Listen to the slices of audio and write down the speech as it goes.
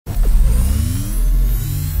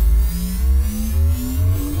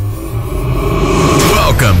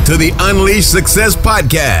to the Unleash Success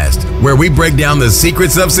podcast, where we break down the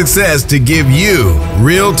secrets of success to give you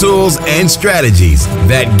real tools and strategies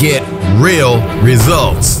that get real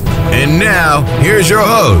results. And now, here's your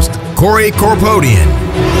host, Corey Corpodian.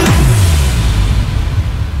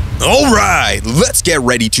 All right, let's get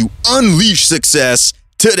ready to unleash success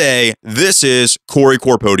today. This is Corey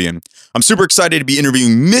Corpodian. I'm super excited to be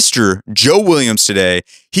interviewing Mr. Joe Williams today.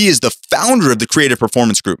 He is the founder of the Creative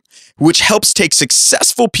Performance Group, which helps take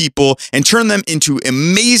successful people and turn them into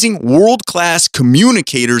amazing world-class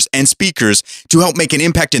communicators and speakers to help make an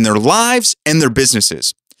impact in their lives and their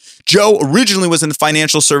businesses. Joe originally was in the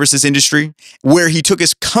financial services industry, where he took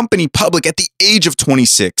his company public at the age of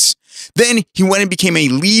 26. Then he went and became a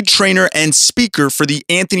lead trainer and speaker for the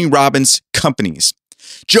Anthony Robbins companies.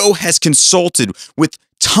 Joe has consulted with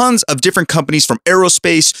tons of different companies, from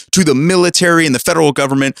aerospace to the military and the federal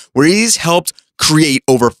government, where he's helped create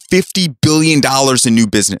over $50 billion in new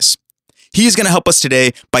business. He's going to help us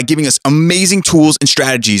today by giving us amazing tools and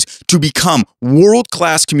strategies to become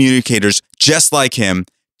world-class communicators just like him.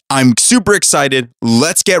 I'm super excited.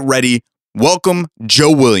 Let's get ready. Welcome,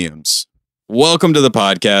 Joe Williams. Welcome to the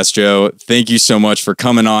podcast, Joe. Thank you so much for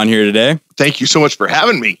coming on here today. Thank you so much for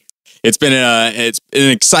having me. It's been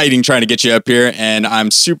exciting trying to get you up here, and I'm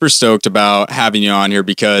super stoked about having you on here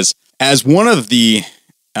because as one of the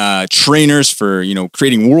trainers for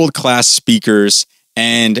creating world-class speakers,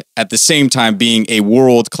 and at the same time being a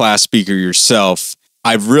world-class speaker yourself,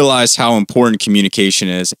 I've realized how important communication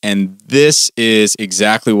is, and this is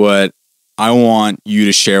exactly what I want you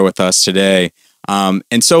to share with us today.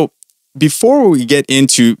 And so, before we get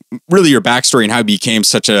into really your backstory and how you became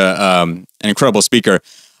such an incredible speaker,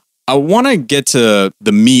 I want to get to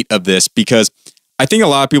the meat of this, because I think a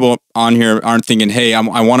lot of people on here aren't thinking, hey,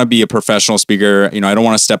 I want to be a professional speaker. I don't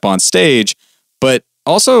want to step on stage, but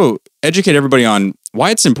also educate everybody on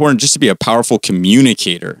why it's important just to be a powerful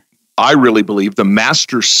communicator. I really believe the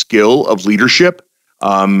master skill of leadership,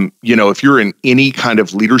 if you're in any kind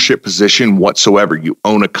of leadership position whatsoever, you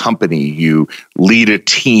own a company, you lead a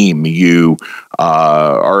team, you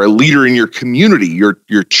are a leader in your community,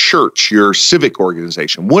 your church, your civic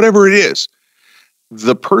organization, whatever it is,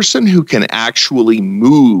 the person who can actually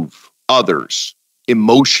move others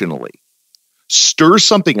emotionally, stir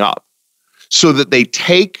something up so that they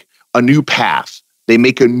take a new path, they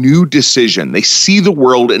make a new decision, they see the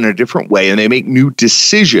world in a different way, and they make new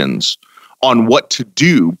decisions on what to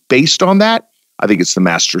do based on that, I think it's the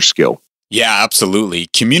master skill. Yeah, absolutely.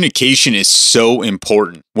 Communication is so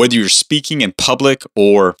important, whether you're speaking in public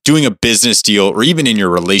or doing a business deal or even in your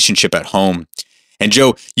relationship at home. And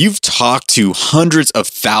Joe, you've talked to hundreds of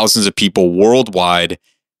thousands of people worldwide.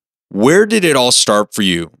 Where did it all start for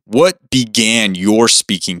you? What began your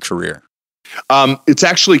speaking career? It's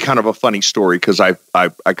actually kind of a funny story because I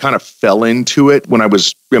kind of fell into it when I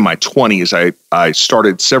was in my 20s. I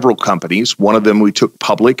started several companies. One of them we took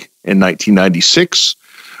public in 1996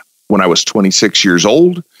 when I was 26 years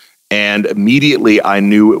old. And immediately I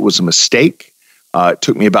knew it was a mistake. It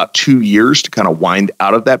took me about 2 years to kind of wind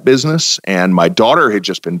out of that business. And my daughter had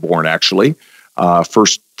just been born, actually,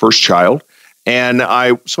 first child. And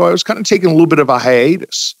so I was kind of taking a little bit of a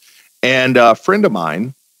hiatus. And a friend of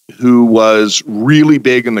mine who was really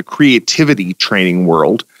big in the creativity training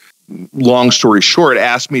world, long story short,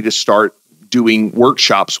 asked me to start doing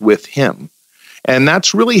workshops with him. And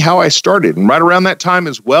that's really how I started. And right around that time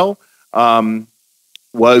as well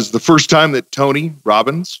was the first time that Tony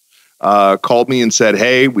Robbins called me and said,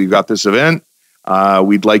 hey, we've got this event.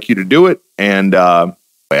 We'd like you to do it. And I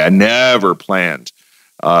never planned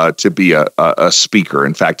to be a speaker.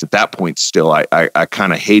 In fact, at that point still, I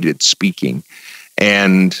kind of hated speaking.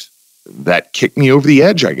 And that kicked me over the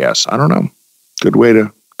edge, I guess. I don't know. Good way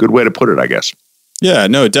to put it, I guess. Yeah,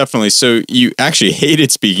 no, definitely. So you actually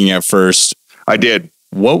hated speaking at first. I did.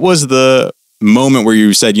 What was the moment where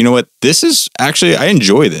you said, you know what, this is actually, I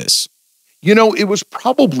enjoy this? It was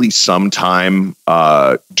probably sometime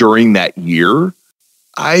during that year.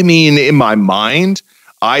 I mean, in my mind,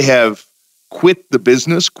 I have quit the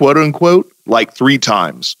business, quote unquote, like 3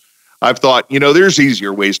 times. I've thought, there's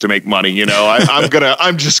easier ways to make money. I'm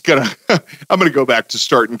gonna go back to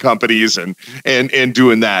starting companies and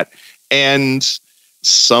doing that. And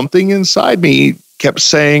something inside me kept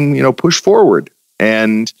saying, push forward.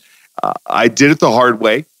 And I did it the hard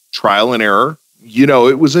way, trial and error.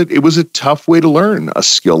 It was a tough way to learn a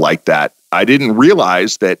skill like that. I didn't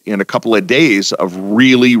realize that in a couple of days of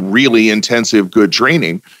really, really intensive, good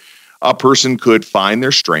training, a person could find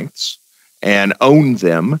their strengths and own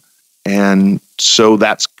them. And so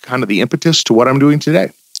that's kind of the impetus to what I'm doing today.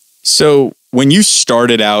 So when you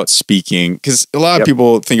started out speaking, because a lot of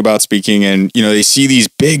people think about speaking and, they see these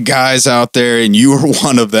big guys out there and you were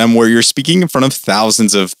one of them where you're speaking in front of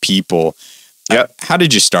thousands of people. How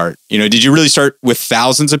did you start? Did you really start with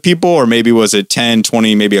thousands of people, or maybe was it 10,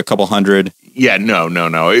 20, maybe a couple hundred? Yeah, no.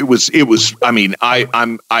 It was, I mean,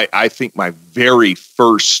 I think my very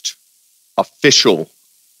first official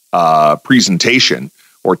presentation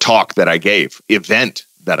or talk that I gave, event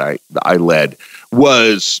that I led,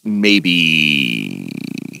 was maybe,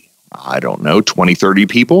 I don't know, 20, 30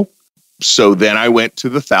 people. So then I went to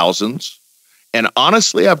the thousands. And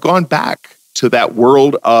honestly, I've gone back to that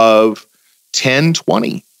world of 10,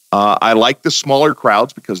 20. I like the smaller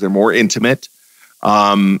crowds because they're more intimate.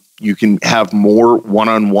 You can have more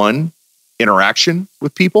one-on-one interaction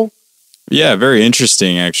with people. Yeah, very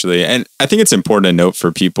interesting, actually. And I think it's important to note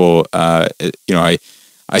for people,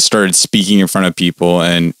 I started speaking in front of people,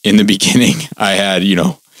 and in the beginning I had,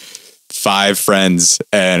 5 friends,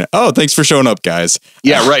 and thanks for showing up, guys.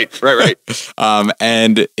 Yeah, right.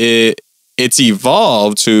 And it's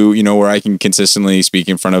evolved to, where I can consistently speak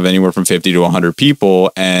in front of anywhere from 50 to 100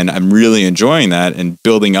 people, and I'm really enjoying that and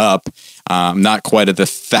building up. Not quite at the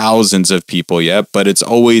thousands of people yet, but it's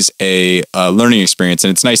always a learning experience,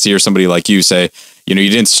 and it's nice to hear somebody like you say, you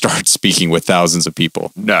didn't start speaking with thousands of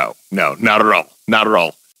people. No, not at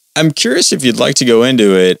all. I'm curious if you'd like to go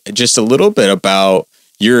into it just a little bit about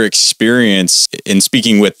your experience in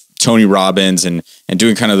speaking with Tony Robbins and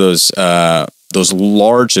doing kind of those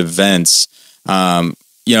large events. What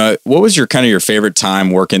was your favorite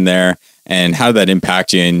time working there, and how did that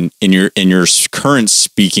impact you in your current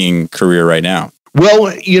speaking career right now? Well,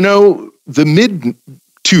 the mid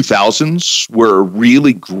 2000s were a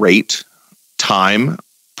really great time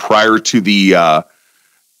prior to the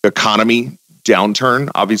economy downturn,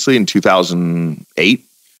 obviously in 2008.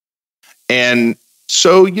 And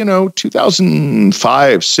so,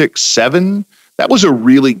 2005, 6, 7, that was a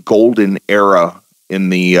really golden era in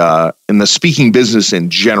the speaking business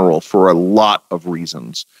in general for a lot of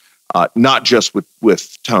reasons. Not just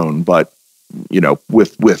with Tone, but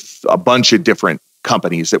with a bunch of different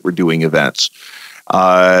companies that were doing events.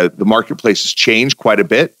 The marketplace has changed quite a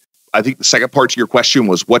bit. I think the second part to your question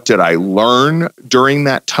was, what did I learn during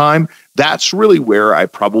that time? That's really where I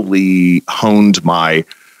probably honed my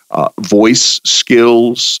voice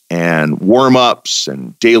skills and warm-ups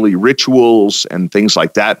and daily rituals and things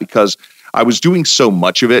like that, because I was doing so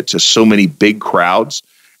much of it to so many big crowds.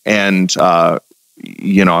 And,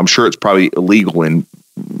 I'm sure it's probably illegal in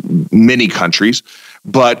many countries,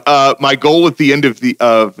 but my goal at the end of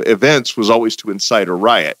events was always to incite a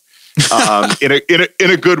riot. In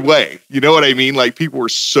a good way. You know what I mean? Like, people were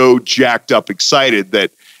so jacked up, excited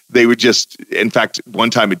that they would just, in fact, one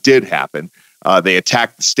time it did happen. They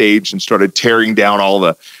attacked the stage and started tearing down all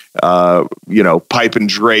the, pipe and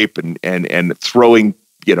drape and throwing,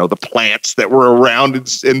 the plants that were around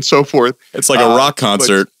and so forth. It's like a rock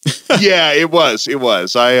concert. Yeah, it was.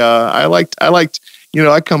 I liked,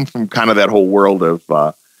 I come from kind of that whole world of,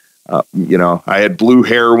 I had blue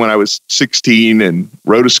hair when I was 16 and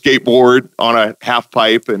rode a skateboard on a half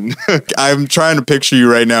pipe. And I'm trying to picture you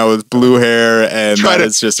right now with blue hair, and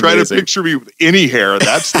it's just try amazing. To picture me with any hair.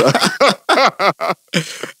 That's the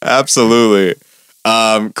absolutely.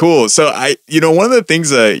 Cool. So one of the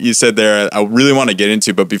things that you said there, I really want to get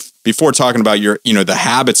into, but before talking about your, the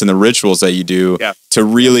habits and the rituals that you do to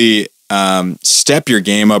really step your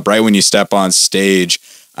game up right when you step on stage.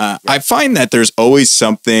 I find that there's always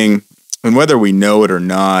something, and whether we know it or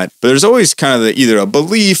not, but there's always kind of either a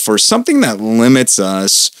belief or something that limits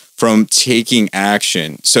us from taking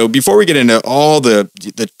action. So before we get into all the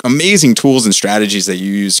amazing tools and strategies that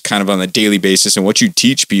you use kind of on a daily basis and what you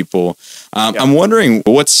teach people, I'm wondering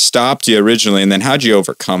what stopped you originally, and then how'd you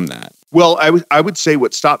overcome that? Well, I would say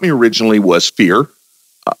what stopped me originally was fear.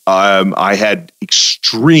 I had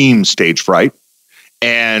extreme stage fright,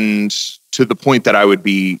 and to the point that I would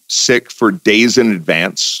be sick for days in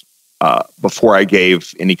advance before I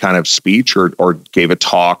gave any kind of speech or gave a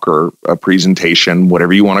talk or a presentation,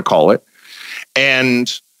 whatever you want to call it. And,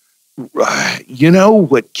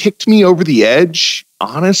 what kicked me over the edge,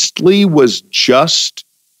 honestly, was just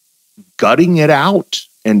gutting it out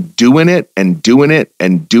and doing it and doing it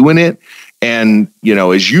and doing it. And,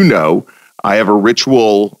 as you know, I have a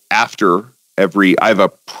ritual after I have a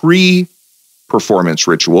pre-performance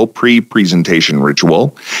ritual, pre-presentation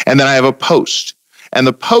ritual, and then I have a post. And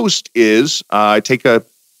the post is I take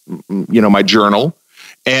my journal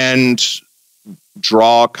and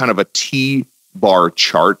draw kind of a T-bar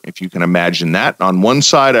chart, if you can imagine that. On one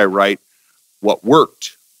side, I write what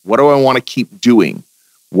worked. What do I want to keep doing?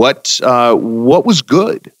 What was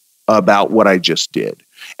good? about what I just did.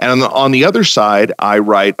 And on the other side, I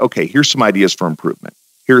write, okay, here's some ideas for improvement.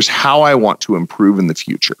 Here's how I want to improve in the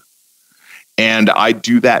future. And I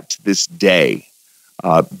do that to this day,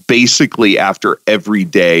 basically after every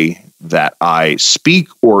day that I speak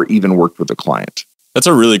or even work with a client. That's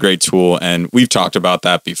a really great tool. And we've talked about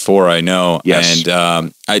that before, I know. Yes.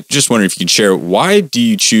 And I just wonder if you can share, why do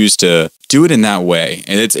you choose to do it in that way?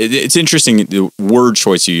 And it's interesting, the word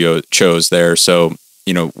choice you chose there. So,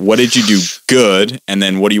 what did you do good? And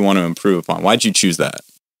then what do you want to improve upon? Why did you choose that?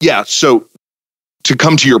 Yeah. So to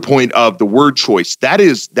come to your point of the word choice, that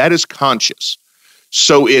is conscious.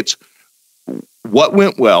 So it's what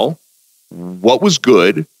went well, what was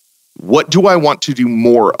good, what do I want to do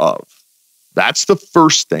more of? That's the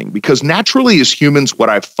first thing, because naturally as humans, what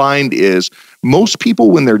I find is most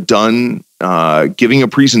people, when they're done giving a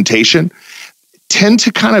presentation, tend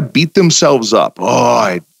to kind of beat themselves up. Oh,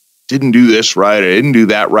 I didn't do this right. I didn't do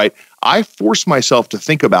that right. I force myself to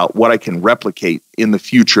think about what I can replicate in the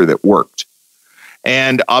future that worked.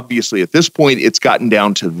 And obviously at this point, it's gotten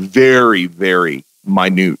down to very, very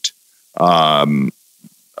minute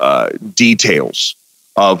details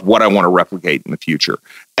of what I want to replicate in the future,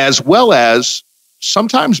 as well as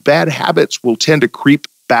sometimes bad habits will tend to creep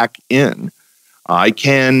back in. I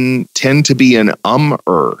can tend to be an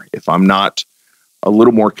if I'm not a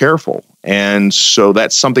little more careful. And so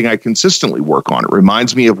that's something I consistently work on. It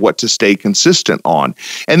reminds me of what to stay consistent on.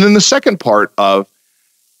 And then the second part of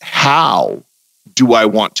how do I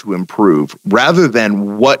want to improve rather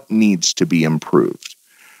than what needs to be improved.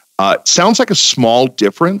 It sounds like a small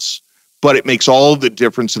difference, but it makes all the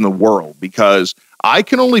difference in the world, because I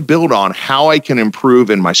can only build on how I can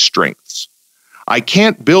improve in my strengths. I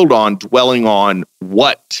can't build on dwelling on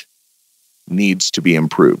what needs to be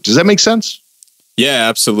improved. Does that make sense? Yeah,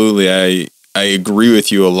 absolutely. I agree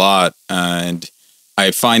with you a lot. And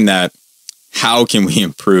I find that how can we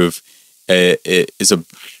improve is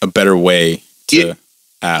a better way to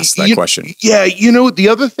ask that question. Yeah, the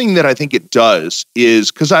other thing that I think it does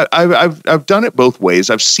is, because I've done it both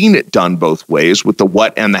ways. I've seen it done both ways with the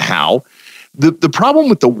what and the how. The problem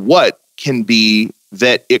with the what can be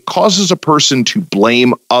that it causes a person to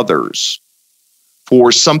blame others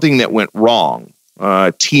for something that went wrong.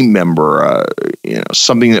 A team member,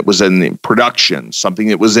 something that was in the production, something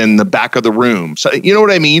that was in the back of the room. So, you know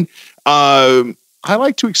what I mean? I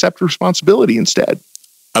like to accept responsibility instead.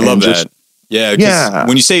 I love that. Yeah.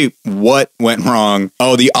 When you say what went wrong,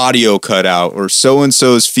 the audio cut out, or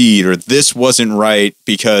so-and-so's feed, or this wasn't right,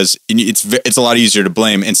 because it's a lot easier to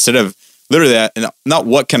blame instead of literally that. Not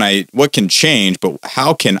what can change, but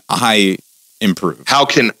how can I improve? How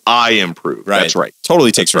can I improve? Right. That's right.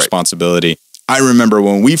 Totally takes responsibility. I remember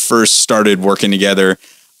when we first started working together,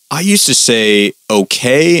 I used to say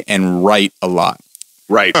okay and write a lot.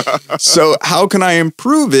 Right. So how can I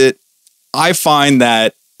improve it? I find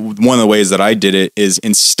that one of the ways that I did it is,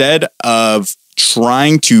 instead of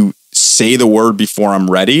trying to say the word before I'm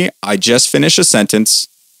ready, I just finish a sentence,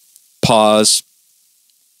 pause,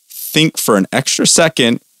 think for an extra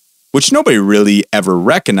second, which nobody really ever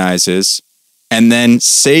recognizes, and then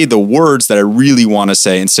say the words that I really want to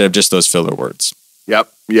say instead of just those filler words. Yep.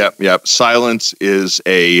 Silence is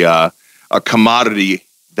a commodity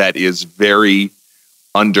that is very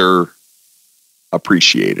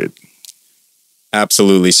underappreciated.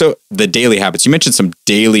 Absolutely. So the daily habits, you mentioned some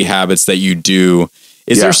daily habits that you do.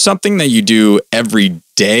 Is there something that you do every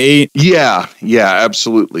day? Yeah,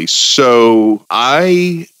 absolutely. So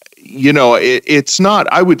it's not,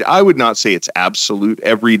 I would not say it's absolute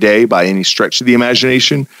every day by any stretch of the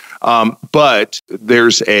imagination. But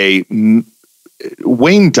there's a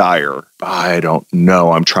Wayne Dyer, I don't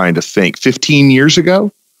know, I'm trying to think, 15 years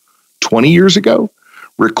ago, 20 years ago,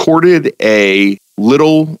 recorded a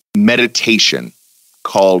little meditation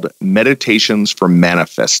called Meditations for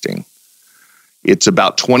Manifesting. It's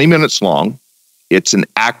about 20 minutes long. It's an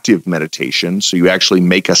active meditation, so you actually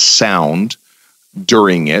make a sound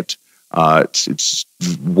during it. It's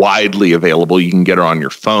widely available. You can get it on your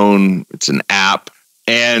phone. It's an app.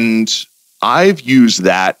 And I've used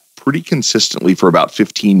that pretty consistently for about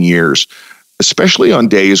 15 years, especially on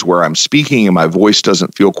days where I'm speaking and my voice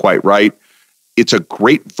doesn't feel quite right. It's a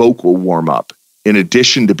great vocal warm-up, in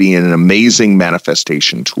addition to being an amazing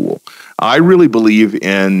manifestation tool. I really believe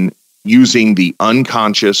in using the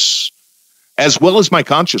unconscious as well as my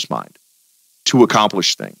conscious mind to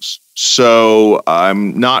accomplish things. So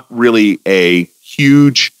I'm not really a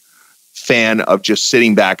huge fan of just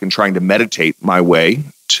sitting back and trying to meditate my way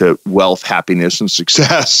to wealth, happiness, and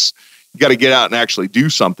success. You got to get out and actually do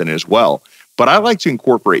something as well. But I like to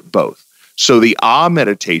incorporate both. So the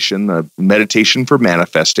meditation, the meditation for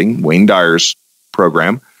manifesting, Wayne Dyer's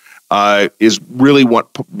program, is really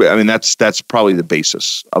that's probably the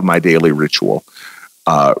basis of my daily ritual.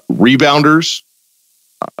 Rebounders,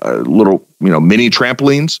 little, mini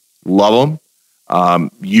trampolines, love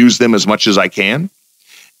them. Use them as much as I can.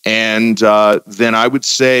 And then I would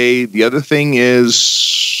say the other thing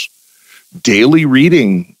is daily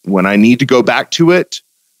reading. When I need to go back to it,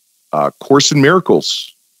 Course in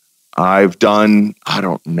Miracles. I've done,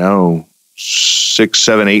 6,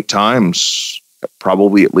 7, 8 times,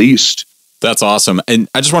 probably at least. That's awesome. And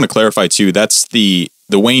I just want to clarify too, that's the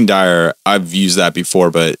Wayne Dyer. I've used that before,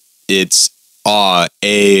 but it's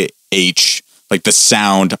A-H, like the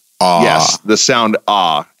sound ah. Yes, the sound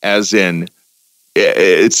ah, as in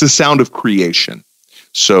it's the sound of creation.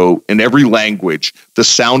 So in every language, the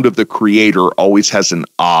sound of the creator always has an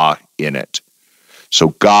ah in it.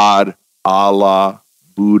 So God, Allah,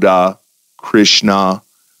 Buddha, Krishna,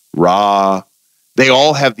 Ra, they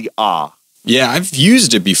all have the ah. Yeah, I've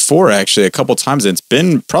used it before actually a couple times. It's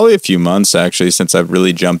been probably a few months actually since I've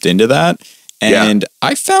really jumped into that. And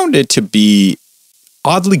I found it to be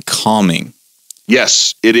oddly calming.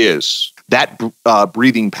 Yes, it is. That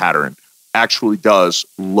breathing pattern actually does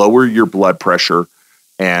lower your blood pressure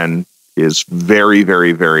and is very,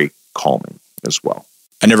 very, very calming as well.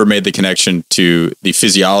 I never made the connection to the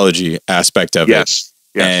physiology aspect of it. Yes.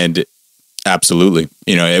 And absolutely,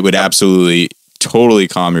 it would absolutely totally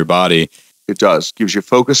calm your body. It does. Gives you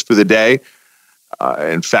focus for the day.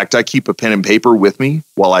 In fact, I keep a pen and paper with me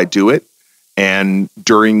while I do it. And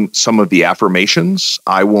during some of the affirmations,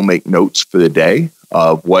 I will make notes for the day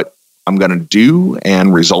of what I'm going to do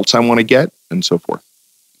and results I want to get and so forth.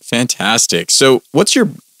 Fantastic. So what's your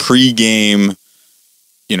pregame,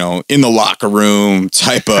 in the locker room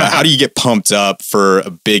type of, how do you get pumped up for a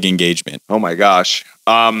big engagement? Oh my gosh.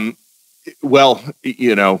 Well,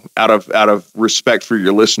 out of respect for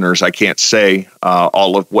your listeners, I can't say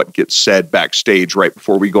all of what gets said backstage right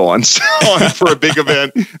before we go on for a big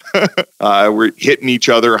event. We're hitting each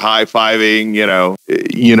other, high-fiving.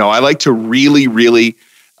 I like to really, really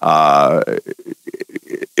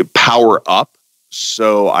power up.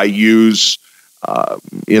 So I use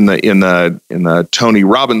in the Tony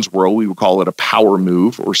Robbins world, we would call it a power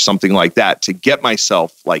move or something like that to get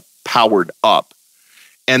myself like powered up.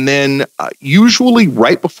 And then usually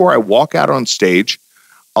right before I walk out on stage,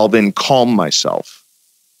 I'll then calm myself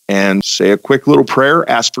and say a quick little prayer,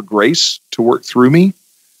 ask for grace to work through me,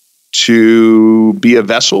 to be a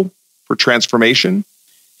vessel for transformation.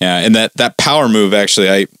 Yeah, and that power move,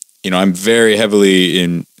 actually, I'm very heavily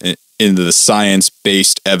into the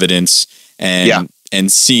science-based evidence and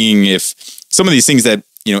seeing if some of these things that,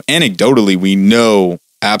 anecdotally we know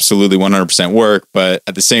absolutely 100% work, but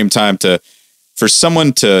at the same time for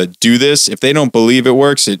someone to do this, if they don't believe it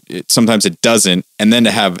works, it sometimes it doesn't. And then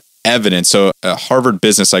to have evidence. So a Harvard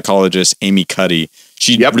business psychologist, Amy Cuddy,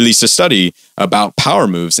 she released a study about power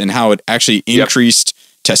moves and how it actually increased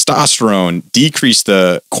testosterone, decreased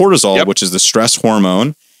the cortisol, which is the stress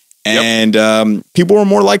hormone. And people were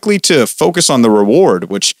more likely to focus on the reward,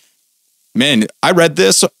 which, man, I read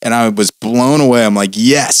this and I was blown away. I'm like,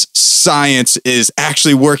 yes, science is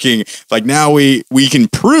actually working. Like now we can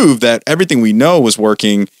prove that everything we know was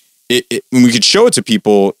working. When we could show it to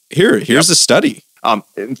people, here's the study.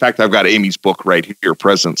 In fact, I've got Amy's book right here,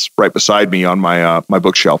 Presence, right beside me on my my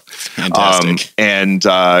bookshelf. Fantastic.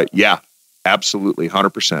 Absolutely,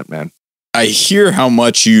 100%, man. I hear how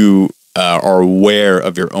much you are aware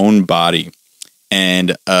of your own body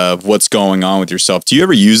and of what's going on with yourself. Do you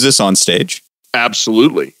ever use this on stage?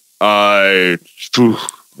 Absolutely. My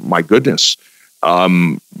goodness.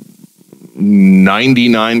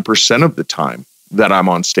 99% of the time that I'm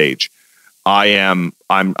on stage, I'm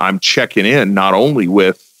checking in not only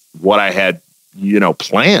with what I had,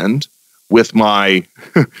 planned with my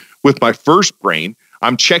with my first brain.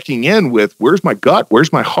 I'm checking in with where's my gut,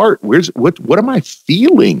 where's my heart, what am I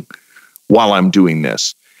feeling while I'm doing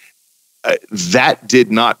this. That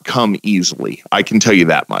did not come easily. I can tell you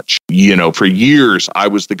that much. For years, I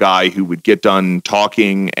was the guy who would get done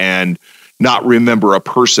talking and not remember a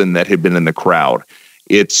person that had been in the crowd.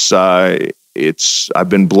 I've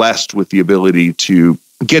been blessed with the ability to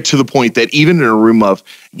get to the point that even in a room of,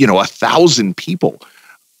 1,000 people,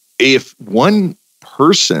 if one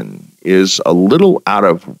person is a little out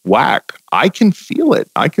of whack, I can feel it.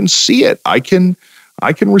 I can see it. I can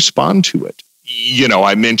respond to it.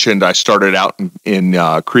 I mentioned I started out in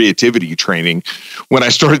creativity training. When I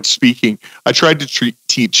started speaking, I tried to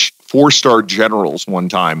teach 4-star generals one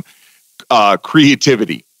time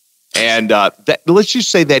creativity. And that, let's just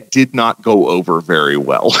say that did not go over very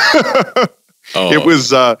well. It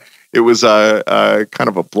was kind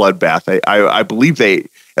of a bloodbath. I believe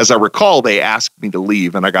as I recall, they asked me to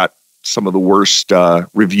leave, and I got some of the worst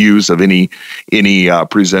reviews of any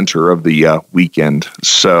presenter of the weekend.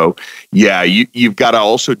 So yeah, you've got to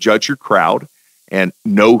also judge your crowd and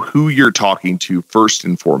know who you're talking to first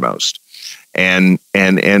and foremost, and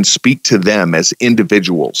speak to them as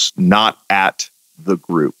individuals, not at the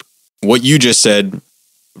group. What you just said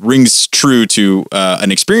rings true to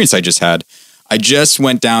an experience I just had. I just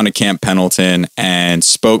went down to Camp Pendleton and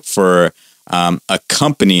spoke for a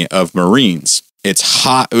company of Marines. It's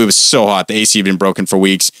hot. It was so hot. The AC had been broken for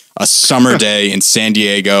weeks. A summer day in San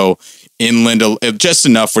Diego, inland, just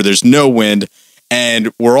enough where there's no wind,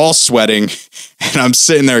 and we're all sweating. And I'm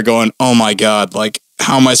sitting there going, "Oh my God! Like,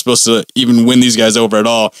 how am I supposed to even win these guys over at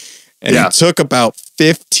all?" And it took about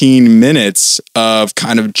 15 minutes of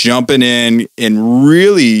kind of jumping in and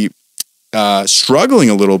really struggling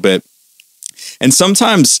a little bit. And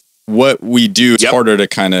sometimes what we do is harder to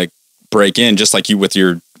kind of break in, just like you with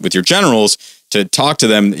your generals, to talk to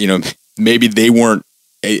them. You know, maybe they weren't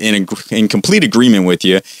in complete agreement with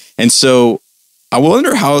you. And so I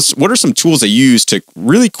wonder what are some tools they use to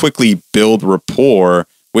really quickly build rapport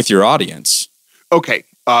with your audience? Okay.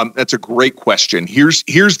 That's a great question. Here's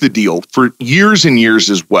the deal. For years and years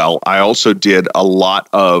as well, I also did a lot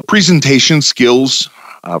of presentation skills,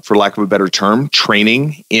 for lack of a better term,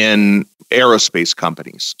 training in aerospace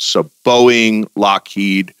companies. So Boeing,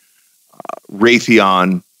 Lockheed,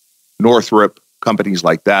 Raytheon, Northrop, companies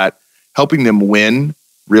like that, helping them win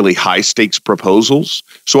really high stakes proposals.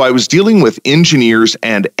 So I was dealing with engineers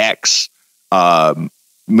and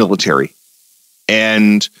ex-military,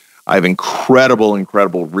 and I have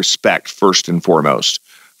incredible respect first and foremost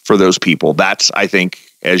for those people. That's, I think,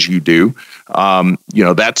 as you do,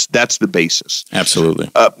 that's the basis. Absolutely.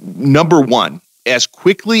 Number one, as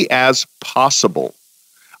quickly as possible,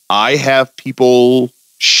 I have people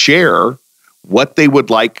share what they would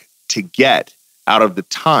like to get out of the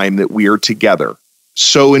time that we are together.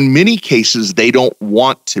 So in many cases, they don't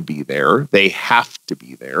want to be there. They have to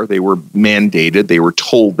be there. They were mandated. They were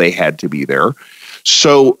told they had to be there.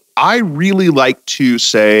 So I really like to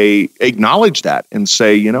acknowledge that and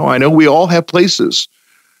say, I know we all have places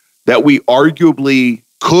that we arguably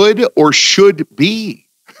could or should be,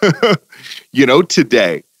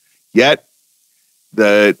 today. Yet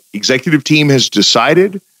the executive team has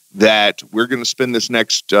decided that we're going to spend this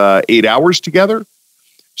next 8 hours together.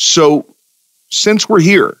 So since we're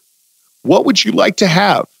here, what would you like to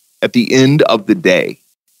have at the end of the day?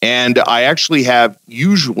 And I actually have,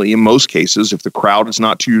 usually in most cases, if the crowd is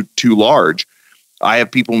not too large, I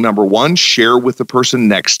have people, number one, share with the person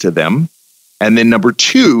next to them. And then number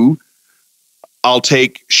two, I'll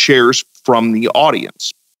take shares from the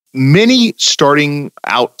audience. Many starting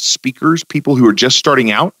out speakers, people who are just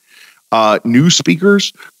starting out, new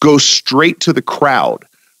speakers, go straight to the crowd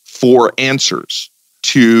for answers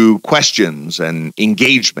to questions and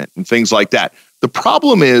engagement and things like that. The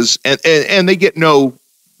problem is, and they get no,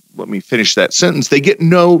 let me finish that sentence, they get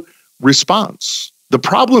no response. The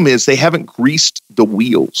problem is they haven't greased the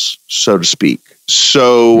wheels, so to speak.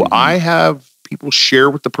 So I have people share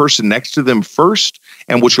with the person next to them first,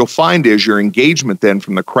 and what you'll find is your engagement then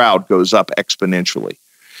from the crowd goes up exponentially.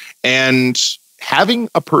 And having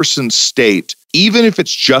a person state, even if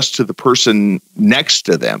it's just to the person next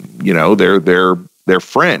to them, their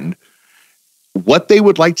friend, what they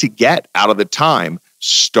would like to get out of the time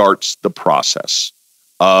starts the process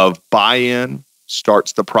of buy-in,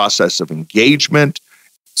 starts the process of engagement.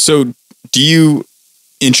 So do you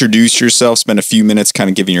introduce yourself, spend a few minutes kind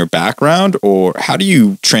of giving your background, or how do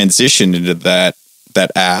you transition into that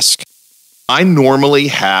ask? I normally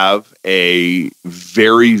have a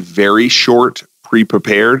very, very short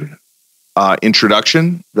pre-prepared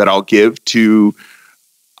introduction that I'll give to,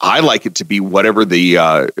 I like it to be whatever the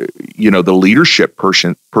the leadership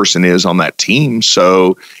person is on that team.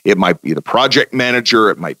 So it might be the project manager,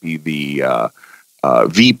 it might be the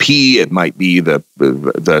VP, it might be the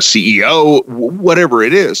CEO, whatever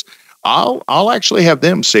it is. I'll actually have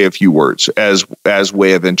them say a few words as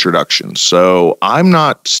way of introduction. So I'm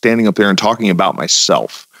not standing up there and talking about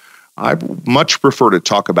myself. I much prefer to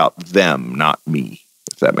talk about them, not me.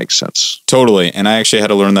 That makes sense. Totally. And I actually had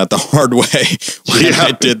to learn that the hard way when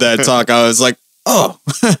I did that talk. I was like, oh,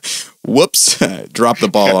 whoops, drop the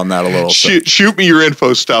ball on that a little. Shoot me your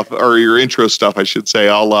info stuff, or your intro stuff, I should say.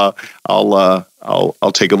 I'll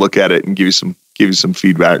take a look at it and give you some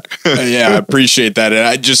feedback. Yeah, I appreciate that. And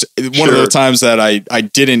I just, one of the times that I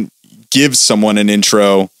didn't give someone an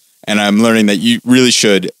intro, and I'm learning that you really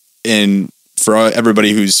should and for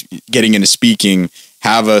everybody who's getting into speaking,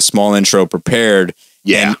 have a small intro prepared.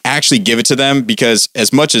 Yeah. And actually give it to them, because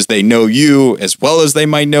as much as they know you, as well as they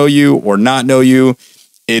might know you or not know you,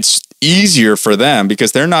 it's easier for them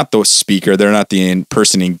because they're not the speaker. They're not the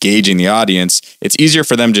person engaging the audience. It's easier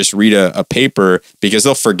for them to just read a paper, because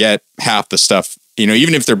they'll forget half the stuff.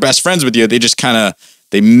 Even if they're best friends with you, they just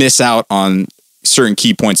they miss out on certain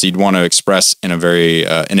key points that you'd want to express in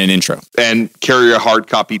in an intro. And carry a hard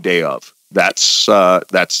copy day of. That's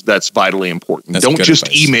vitally important. That's Don't just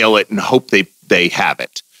advice. email it and hope they have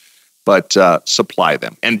it, but supply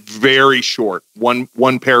them. And very short,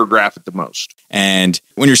 one paragraph at the most. And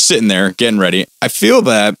when you're sitting there getting ready, I feel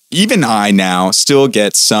that even I now still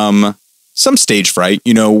get some stage fright,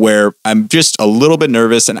 where I'm just a little bit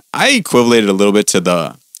nervous, and I equated a little bit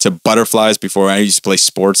to butterflies before. I used to play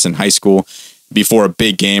sports in high school before a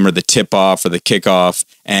big game or the tip off or the kickoff,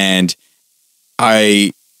 and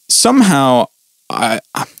I somehow I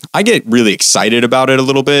get really excited about it a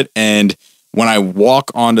little bit. And when I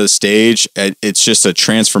walk onto the stage, it's just a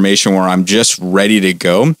transformation where I'm just ready to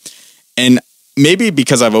go. And maybe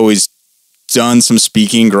because I've always done some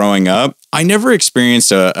speaking growing up, I never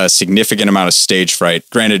experienced a significant amount of stage fright.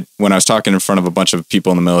 Granted, when I was talking in front of a bunch of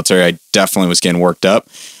people in the military, I definitely was getting worked up.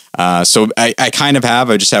 So I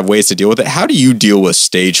just have ways to deal with it. How do you deal with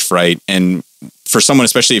stage fright? And for someone,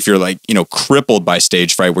 especially if you're crippled by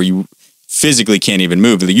stage fright, where you physically can't even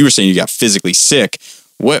move, you were saying you got physically sick.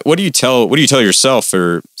 What do you tell yourself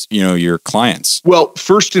or your clients? Well,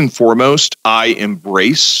 first and foremost, I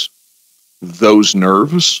embrace those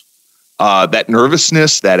nerves, that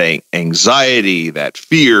nervousness, that anxiety, that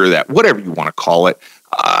fear, that whatever you want to call it.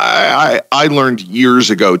 I learned years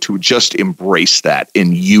ago to just embrace that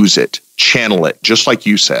and use it, channel it, just like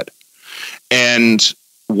you said. And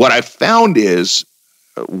what I found is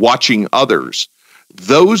watching others,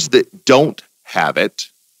 those that don't have it,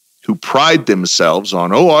 who pride themselves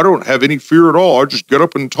on, I don't have any fear at all. I just get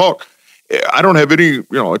up and talk. I don't have any,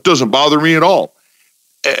 it doesn't bother me at all.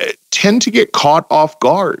 Tend to get caught off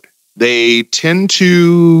guard. They tend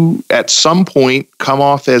to, at some point, come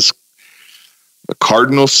off as the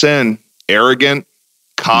cardinal sin, arrogant,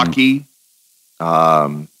 cocky,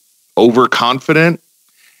 overconfident.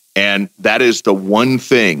 And that is the one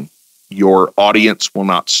thing your audience will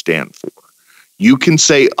not stand for. You can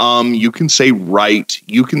say, you can say right,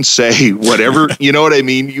 you can say whatever, you know what I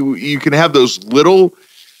mean? You can have those little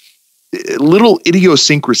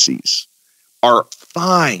idiosyncrasies are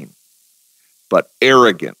fine, but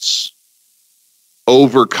arrogance,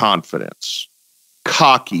 overconfidence,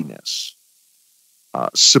 cockiness,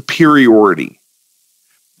 superiority,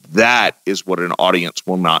 that is what an audience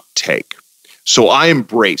will not take. So I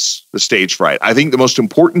embrace the stage fright. I think the most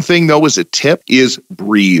important thing, though, as a tip, is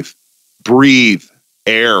breathe. Breathe,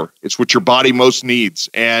 air. It's what your body most needs.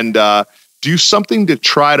 And do something to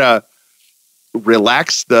try to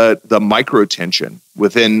relax the micro tension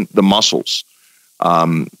within the muscles.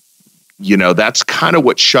 That's kind of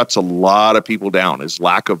what shuts a lot of people down, is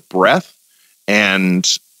lack of breath. And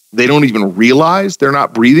they don't even realize they're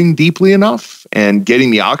not breathing deeply enough and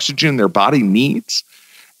getting the oxygen their body needs.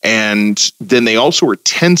 And then they also are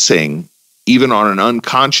tensing, even on an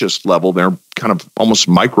unconscious level. They're kind of almost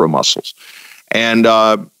micro muscles. And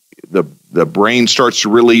the brain starts to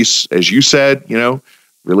release, as you said,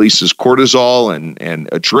 releases cortisol and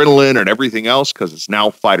adrenaline and everything else, because it's now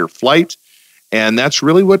fight or flight. And that's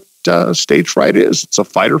really what stage fright is. It's a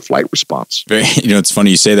fight or flight response. It's funny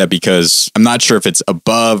you say that, because I'm not sure if it's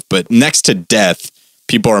above, but next to death,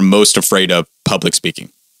 people are most afraid of public speaking.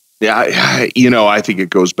 Yeah, I think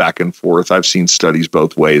it goes back and forth. I've seen studies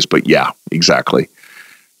both ways, but yeah, exactly.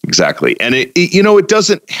 And it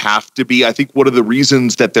doesn't have to be. I think one of the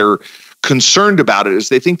reasons that they're concerned about it is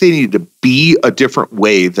they think they need to be a different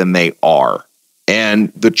way than they are.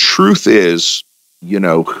 And the truth is,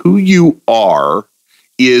 who you are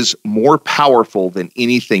is more powerful than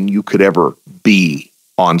anything you could ever be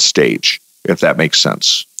on stage, if that makes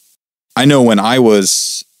sense. I know when I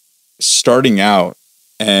was starting out,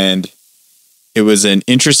 and it was an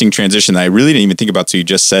interesting transition that I really didn't even think about till you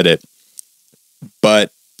just said it.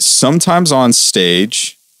 But sometimes on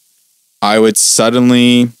stage, I would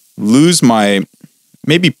suddenly lose my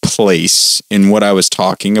maybe place in what I was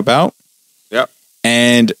talking about. Yep.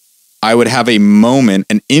 And I would have a moment,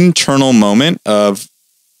 an internal moment of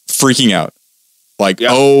freaking out. Like,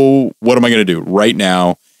 oh, what am I going to do right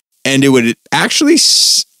now? And it would actually,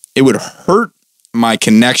 it would hurt my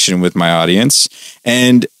connection with my audience.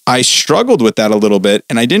 And I struggled with that a little bit,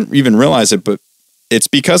 and I didn't even realize it, but it's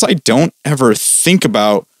because I don't ever think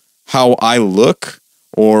about how I look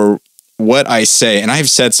or what I say, and I've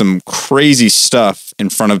said some crazy stuff in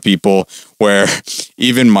front of people where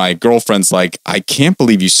even my girlfriend's like, I can't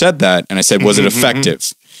believe you said that. And I said, was it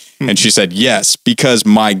effective? And she said, yes, because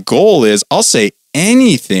my goal is I'll say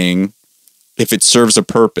anything if it serves a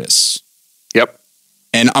purpose. Yep.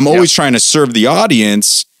 And I'm always trying to serve the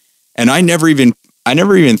audience. And I never even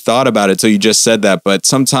thought about it till you just said that. But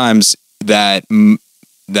sometimes that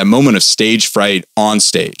moment of stage fright on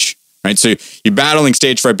stage, right? So you're battling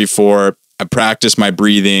stage fright before. I practice my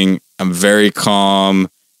breathing. I'm very calm,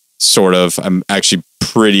 sort of. I'm actually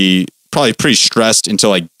probably pretty stressed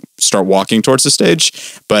until I start walking towards the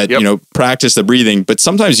stage. But, practice the breathing. But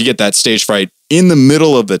sometimes you get that stage fright in the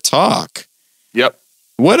middle of the talk. Yep.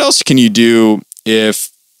 What else can you do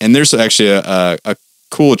and there's actually a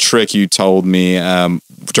cool trick you told me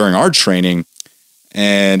during our training,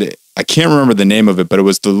 and I can't remember the name of it, but it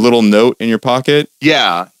was the little note in your pocket.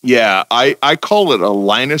 Yeah. I call it a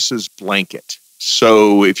Linus's blanket.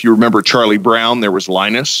 So if you remember Charlie Brown, there was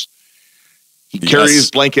Linus. He carried his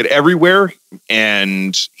blanket everywhere,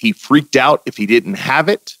 and he freaked out if he didn't have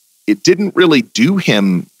it. It didn't really do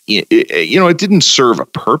him, it didn't serve a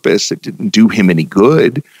purpose. It didn't do him any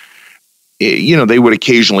good. They would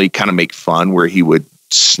occasionally kind of make fun where he would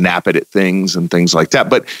snap it at things and things like that.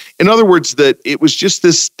 But in other words, that it was just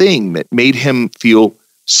this thing that made him feel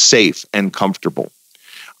safe and comfortable.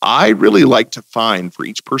 I really like to find for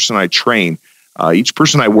each person I train, each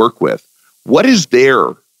person I work with, what is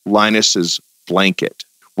their Linus's blanket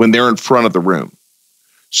when they're in front of the room.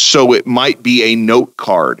 So it might be a note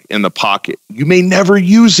card in the pocket. You may never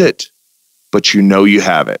use it, but you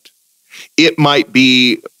have it. It might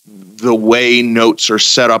be the way notes are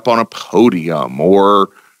set up on a podium, or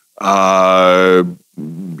in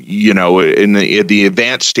the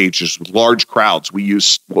advanced stages with large crowds, we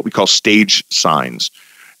use what we call stage signs,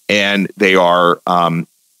 and they are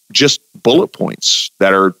just bullet points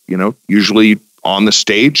that are usually on the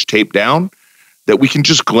stage, taped down, that we can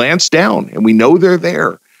just glance down and we know they're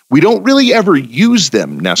there. We don't really ever use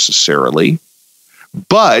them necessarily,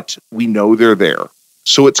 but we know they're there.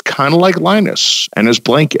 So it's kind of like Linus and his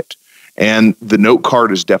blanket. And the note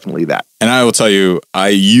card is definitely that. And I will tell you, I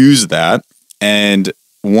use that. And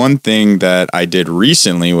one thing that I did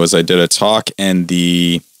recently was I did a talk, and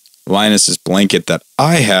the Linus's blanket that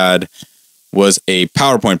I had was a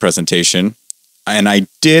PowerPoint presentation. And I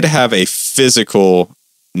did have a physical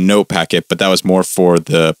note packet, but that was more for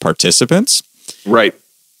the participants. Right.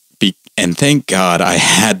 And thank God I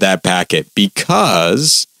had that packet,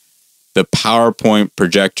 because the PowerPoint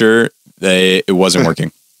projector, it wasn't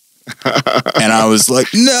working. And I was like,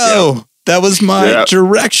 no, that was my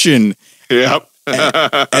direction. Yep.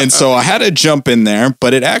 And so I had to jump in there,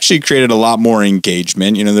 but it actually created a lot more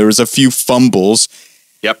engagement. There was a few fumbles.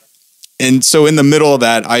 Yep. And so in the middle of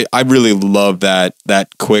that, I really love that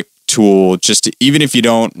quick tool. Just even if you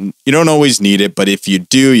don't always need it, but if you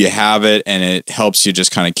do, you have it, and it helps you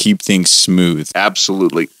just kind of keep things smooth.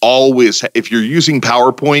 Absolutely. Always, if you're using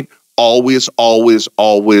PowerPoint, always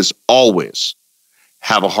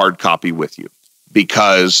have a hard copy with you,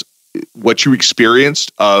 because what you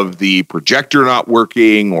experienced of the projector not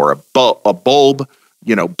working, or a bulb,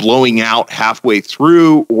 blowing out halfway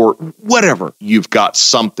through, or whatever, you've got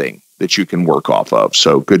something that you can work off of.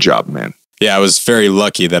 So good job, man. Yeah, I was very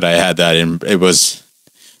lucky that I had that, and it was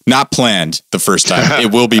not planned the first time.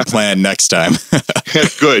 It will be planned next time.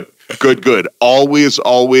 Good. Always.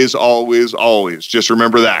 Just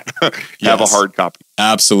remember that. Have a hard copy.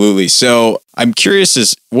 Absolutely. So I'm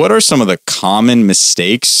curious, what are some of the common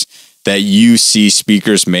mistakes that you see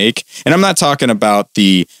speakers make? And I'm not talking about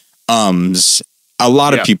the ums. A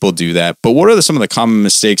lot of people do that. But what are some of the common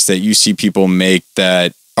mistakes that you see people make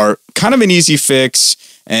that are kind of an easy fix,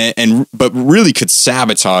 but really could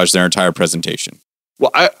sabotage their entire presentation?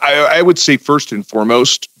 Well, I would say first and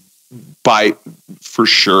foremost, by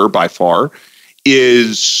far,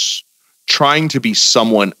 is trying to be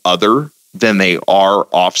someone other than they are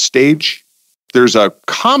off stage. There's a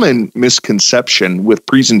common misconception with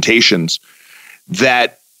presentations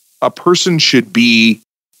that a person should be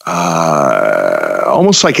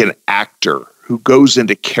almost like an actor who goes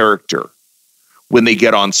into character when they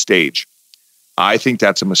get on stage. I think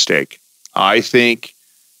that's a mistake. I think,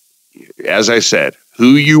 as I said,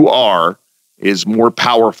 who you are is more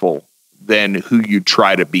powerful than who you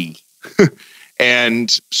try to be. And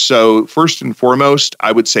so first and foremost,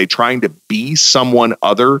 I would say trying to be someone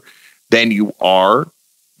other than you are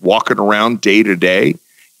walking around day to day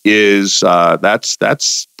is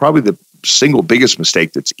that's probably the single biggest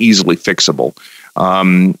mistake that's easily fixable.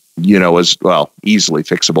 As well, easily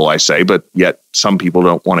fixable, I say, but yet some people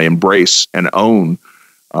don't want to embrace and own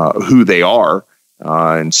who they are.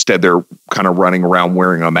 Instead, they're kind of running around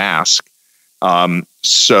wearing a mask.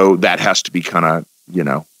 So that has to be kind of,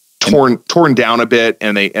 torn down a bit,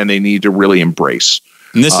 and they need to really embrace.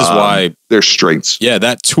 And this is why their strengths. Yeah,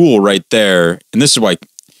 that tool right there. And this is why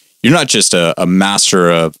you're not just a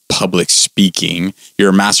master of public speaking, you're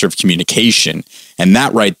a master of communication. And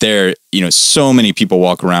that right there, so many people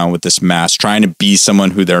walk around with this mask trying to be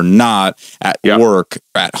someone who they're not at work,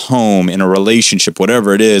 at home, in a relationship,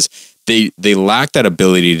 whatever it is. They lack that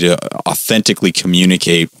ability to authentically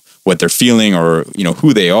communicate what they're feeling or,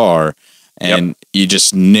 who they are. And you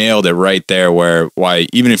just nailed it right there why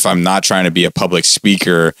even if I'm not trying to be a public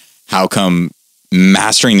speaker, how come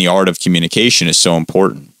mastering the art of communication is so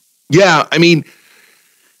important? Yeah. I mean,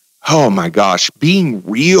 oh my gosh, being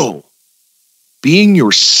real, being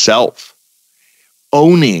yourself,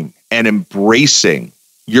 owning and embracing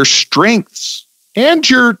your strengths and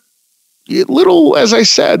your little, as I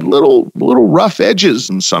said, little rough edges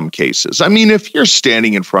in some cases. I mean, if you're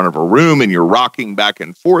standing in front of a room and you're rocking back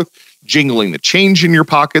and forth, jingling the change in your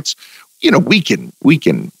pockets, we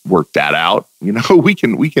can work that out. We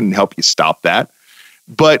can help you stop that.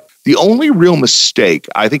 But the only real mistake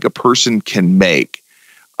I think a person can make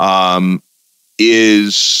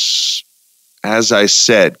is, as I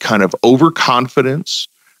said, kind of overconfidence,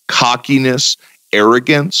 cockiness,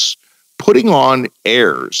 arrogance, putting on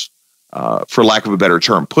airs, for lack of a better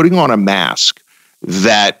term, putting on a mask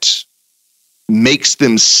that makes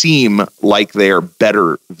them seem like they are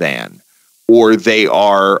better than, or they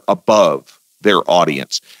are above their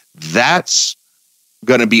audience. That's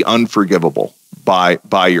going to be unforgivable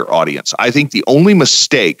by your audience. I think the only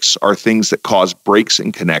mistakes are things that cause breaks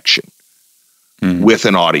in connection with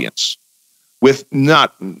an audience. Let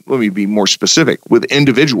me be more specific, with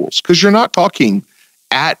individuals, because you're not talking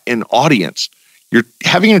at an audience. You're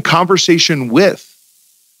having a conversation with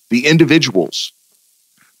the individuals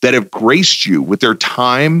that have graced you with their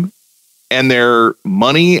time and their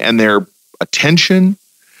money and their attention.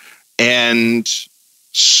 And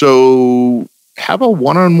so have a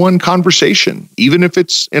one-on-one conversation, even if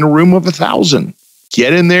it's in a room of 1,000.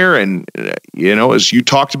 Get in there and, as you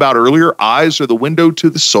talked about earlier, eyes are the window to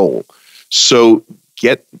the soul. So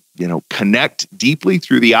connect deeply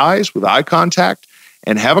through the eyes with eye contact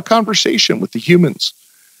and have a conversation with the humans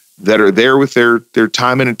that are there with their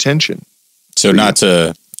time and attention. So not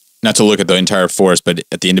to look at the entire forest, but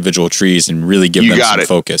at the individual trees and really give them some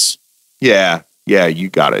focus. Yeah, you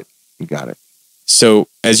got it. So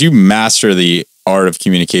as you master the art of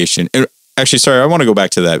communication, actually, sorry, I want to go back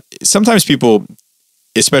to that. Sometimes people,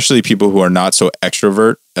 especially people who are not so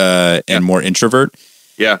extrovert and more introvert,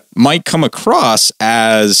 might come across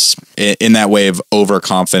as in that way of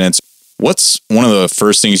overconfidence. What's one of the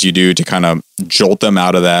first things you do to kind of jolt them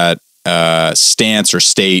out of that stance or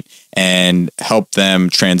state and help them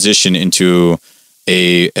transition into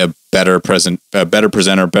a better presenter,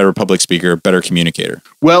 better public speaker, better communicator?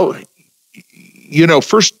 Well,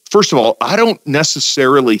 first of all, I don't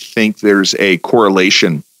necessarily think there's a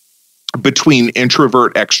correlation between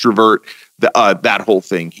introvert, extrovert, that whole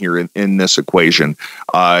thing here in this equation.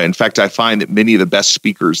 In fact, I find that many of the best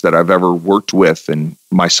speakers that I've ever worked with, and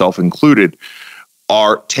myself included,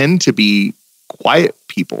 tend to be quiet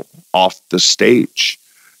people off the stage,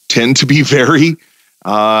 tend to be very,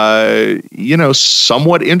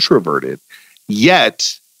 somewhat introverted.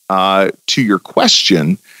 Yet, to your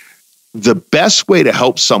question, the best way to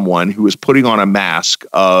help someone who is putting on a mask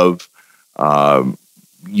of, I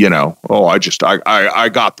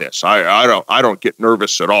got this. I don't get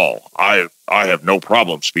nervous at all. I have no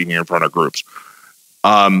problem speaking in front of groups.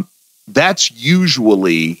 That's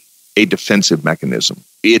usually a defensive mechanism.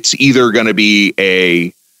 It's either going to be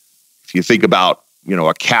if you think about,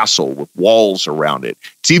 a castle with walls around it,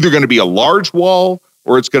 it's either going to be a large wall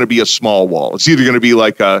or it's going to be a small wall. It's either going to be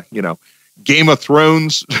like a, Game of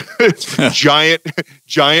Thrones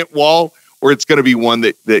giant wall, or it's going to be one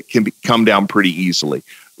that can come down pretty easily.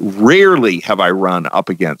 Rarely have I run up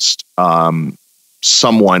against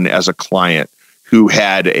someone as a client who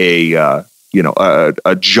had a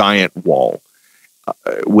giant wall.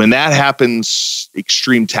 When that happens,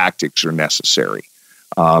 extreme tactics are necessary,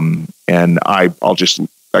 and I'll just,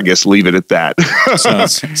 I guess, leave it at that.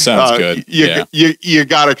 Sounds good. You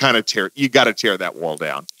got to kind of tear that wall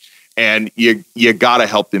down. And you got to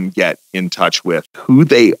help them get in touch with who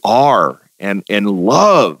they are and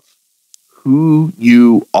love who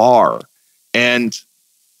you are and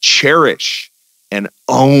cherish and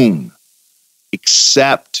own,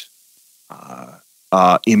 accept,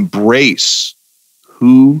 embrace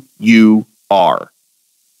who you are.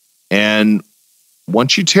 And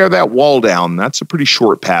once you tear that wall down, that's a pretty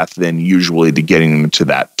short path then usually to getting them to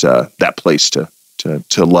that place to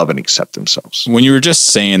love and accept themselves. When you were just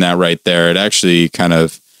saying that right there, it actually kind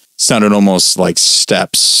of sounded almost like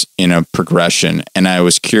steps in a progression. And I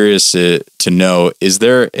was curious to know, is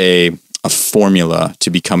there a formula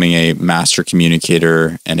to becoming a master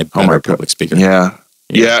communicator and a better public speaker? Yeah.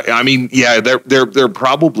 I mean, there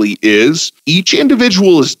probably is. Each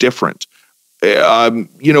individual is different.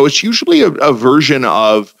 It's usually a version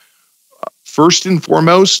of, first and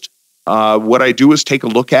foremost, what I do is take a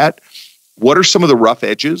look at what are some of the rough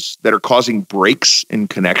edges that are causing breaks in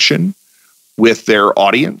connection with their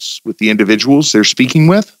audience, with the individuals they're speaking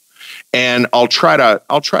with. And I'll try to,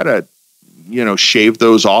 shave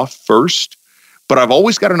those off first, but I've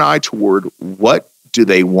always got an eye toward what do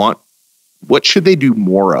they want? What should they do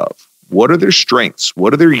more of? What are their strengths?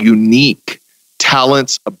 What are their unique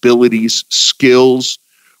talents, abilities, skills?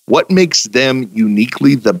 What makes them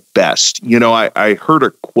uniquely the best? I heard a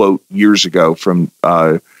quote years ago from,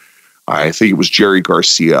 I think it was Jerry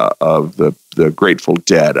Garcia of the Grateful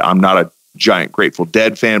Dead. I'm not a giant Grateful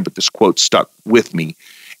Dead fan, but this quote stuck with me.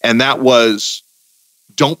 And that was,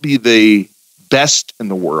 don't be the best in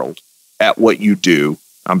the world at what you do.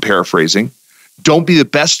 I'm paraphrasing. Don't be the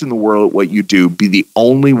best in the world at what you do. Be the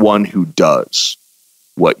only one who does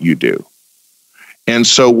what you do. And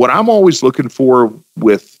so what I'm always looking for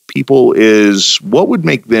with people is what would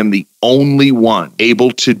make them the only one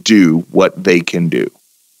able to do what they can do.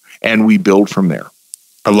 And we build from there.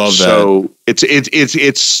 I love that. So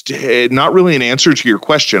it's not really an answer to your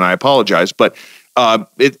question. I apologize, but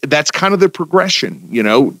that's kind of the progression.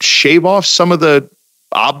 Shave off some of the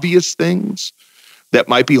obvious things that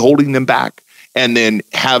might be holding them back, and then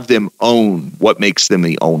have them own what makes them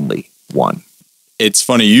the only one. It's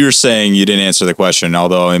funny, you're saying you didn't answer the question,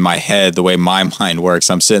 although in my head, the way my mind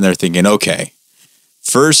works, I'm sitting there thinking, okay,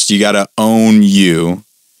 first you got to own you.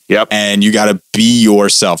 Yep. And you got to be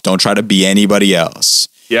yourself. Don't try to be anybody else.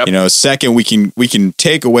 Yep. Second, we can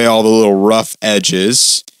take away all the little rough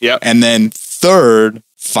edges. Yep. And then third,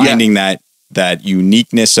 finding that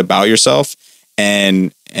uniqueness about yourself.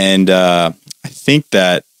 And I think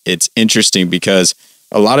that it's interesting because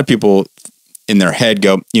a lot of people in their head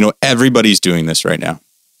go, everybody's doing this right now.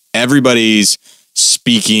 Everybody's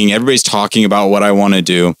speaking. Everybody's talking about what I want to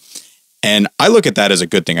do. And I look at that as a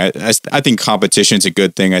good thing. I think competition is a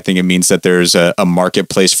good thing. I think it means that there's a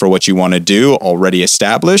marketplace for what you want to do already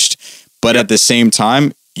established. But at the same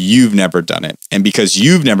time, you've never done it. And because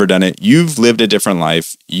you've never done it, you've lived a different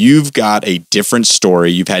life. You've got a different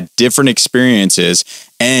story. You've had different experiences.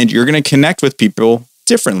 And you're going to connect with people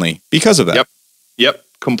differently because of that. Yep.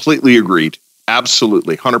 Completely agreed.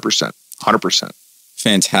 Absolutely. 100%. 100%.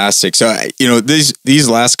 Fantastic. So, these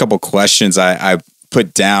last couple questions I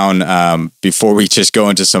put down before we just go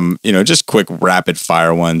into some, just quick rapid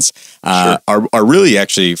fire ones are really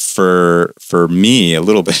actually for me a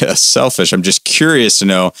little bit selfish. I'm just curious to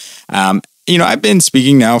know, I've been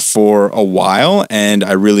speaking now for a while and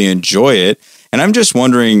I really enjoy it. And I'm just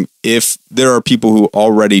wondering if there are people who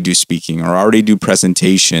already do speaking or already do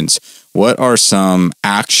presentations. What are some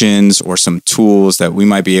actions or some tools that we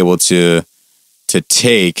might be able to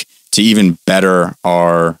take to even better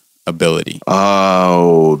our ability?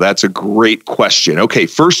 Oh, that's a great question. Okay,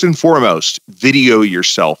 first and foremost, video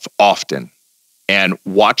yourself often and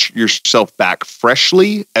watch yourself back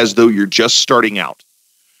freshly as though you're just starting out.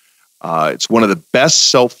 It's one of the best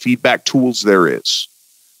self-feedback tools there is.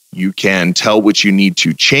 You can tell what you need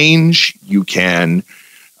to change. You can,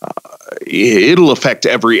 it'll affect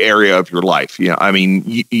every area of your life.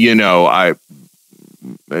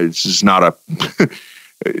 This is not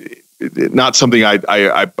not something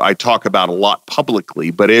I talk about a lot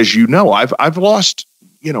publicly, but as you know, I've lost,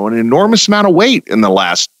 an enormous amount of weight in the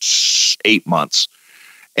last 8 months.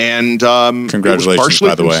 And congratulations,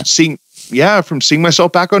 by the way. From seeing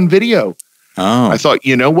myself back on video. Oh. I thought,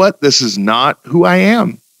 you know what? This is not who I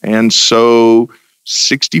am. And so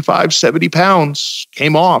 65, 70 pounds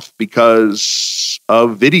came off because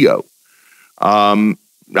of video. I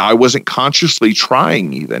wasn't consciously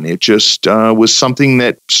trying even. It just was something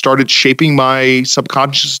that started shaping my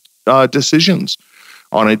subconscious decisions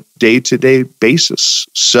on a day-to-day basis.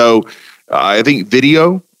 So I think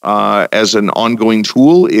video as an ongoing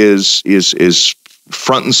tool is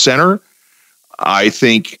front and center. I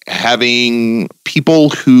think having people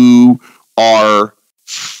who are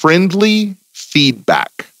friendly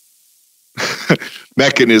feedback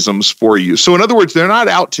mechanisms for you. So in other words, they're not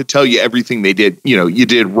out to tell you everything they did, you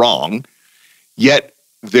did wrong, yet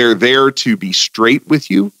they're there to be straight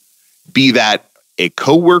with you, be that a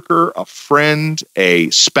coworker, a friend, a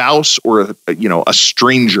spouse, or a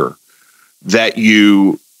stranger that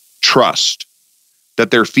you trust,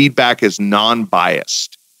 that their feedback is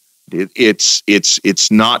non-biased.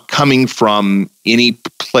 It's not coming from any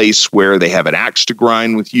place where they have an axe to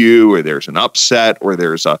grind with you, or there's an upset, or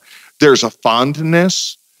there's a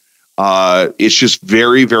fondness. It's just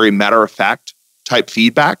very, very matter of fact type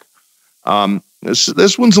feedback.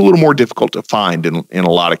 This one's a little more difficult to find in a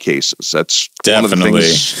lot of cases. That's definitely one of the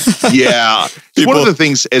things. Yeah, it's one of the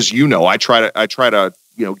things, as you know, I try to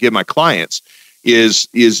give my clients is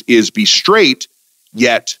be straight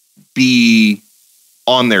yet be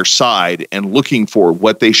on their side and looking for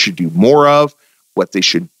what they should do more of, what they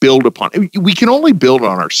should build upon. We can only build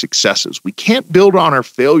on our successes. We can't build on our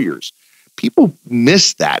failures. People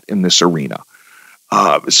miss that in this arena.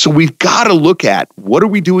 So we've got to look at what are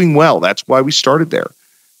we doing well. That's why we started there.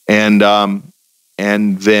 And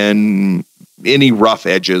then any rough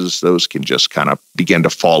edges, those can just kind of begin to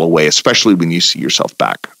fall away, especially when you see yourself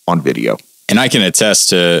back on video. And I can attest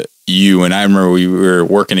to you, and I remember we were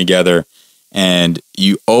working together, and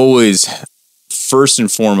you always, first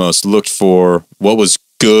and foremost, looked for what was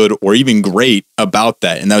good or even great about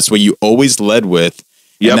that. And that's what you always led with.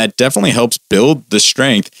 Yep. And that definitely helps build the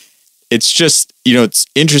strength. It's just, it's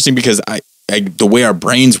interesting because the way our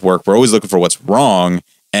brains work, we're always looking for what's wrong.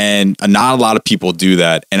 And not a lot of people do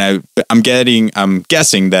that. And I'm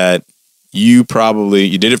guessing that you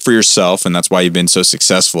did it for yourself, and that's why you've been so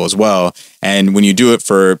successful as well. And when you do it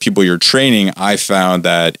for people you're training, I found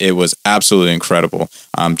that it was absolutely incredible,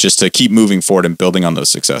 just to keep moving forward and building on those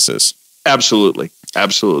successes. Absolutely.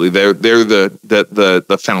 They're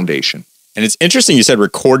the foundation. And it's interesting you said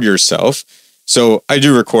record yourself. So I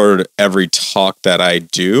do record every talk that I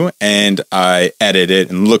do, and I edit it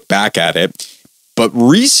and look back at it. But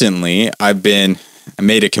recently I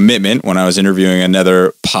made a commitment when I was interviewing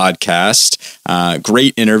another podcast,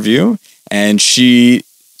 great interview, and she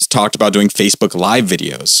talked about doing Facebook Live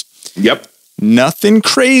videos. Yep. Nothing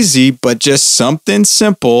crazy, but just something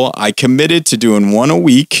simple. I committed to doing one a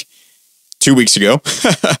week 2 weeks ago.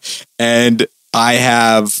 And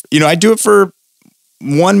I do it for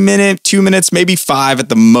 1 minute, 2 minutes, maybe 5 at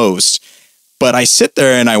the most. But I sit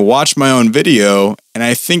there and I watch my own video and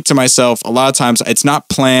I think to myself, a lot of times it's not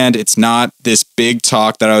planned. It's not this big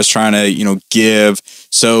talk that I was trying to, give.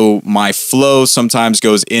 So my flow sometimes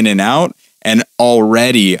goes in and out. And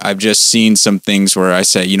already I've just seen some things where I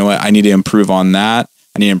say, you know what, I need to improve on that.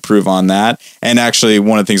 I need to improve on that. And actually,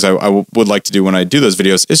 one of the things I would like to do when I do those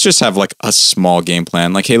videos is just have like a small game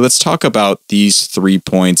plan. Like, hey, let's talk about these 3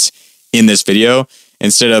 points in this video,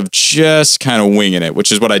 instead of just kind of winging it,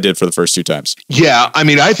 which is what I did for the first 2 times. Yeah. I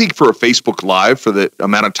mean, I think for a Facebook Live, for the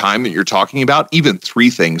amount of time that you're talking about, even 3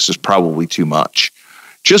 things is probably too much.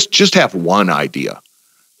 Just have one idea.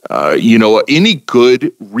 Any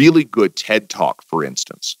really good TED Talk, for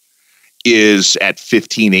instance, is at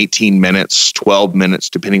 15, 18 minutes, 12 minutes,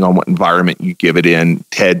 depending on what environment you give it in,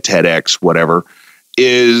 TEDx, whatever,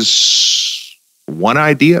 is one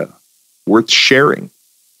idea worth sharing.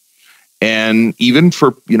 And even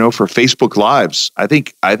for Facebook Lives, I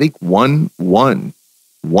think one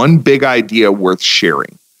big idea worth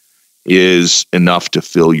sharing is enough to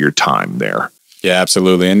fill your time there. Yeah,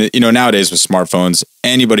 absolutely. And nowadays with smartphones,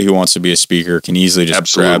 anybody who wants to be a speaker can easily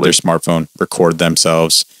just grab their smartphone, record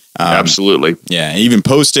themselves. Absolutely. Yeah, even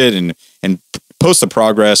post it and post the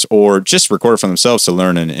progress, or just record it for themselves to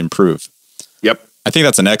learn and improve. Yep. I think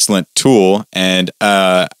that's an excellent tool. And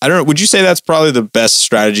I don't know, would you say that's probably the best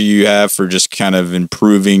strategy you have for just kind of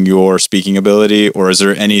improving your speaking ability? Or is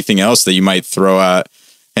there anything else that you might throw out,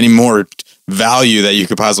 any more value that you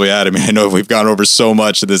could possibly add? I mean, I know we've gone over so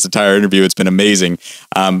much of this entire interview. It's been amazing.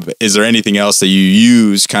 Is there anything else that you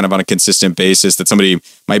use kind of on a consistent basis that somebody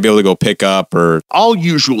might be able to go pick up? Or I'll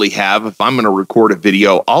usually have, if I'm going to record a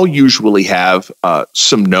video, I'll usually have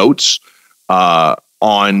some notes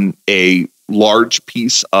on a large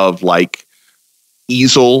piece of like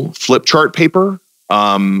easel flip chart paper.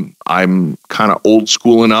 I'm kind of old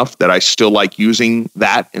school enough that I still like using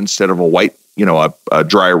that instead of a white, a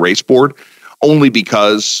dry erase board, only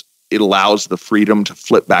because it allows the freedom to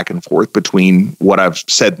flip back and forth between what I've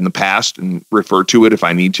said in the past and refer to it if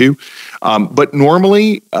I need to. But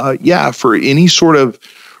normally, for any sort of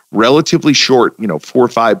relatively short, 4 or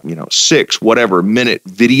 5, 6, whatever minute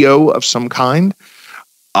video of some kind,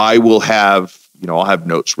 I will have, I'll have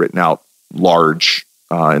notes written out large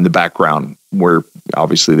in the background where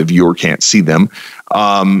obviously the viewer can't see them,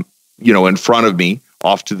 in front of me,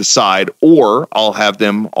 off to the side, or I'll have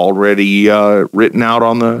them already written out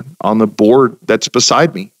on the board that's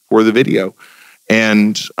beside me for the video.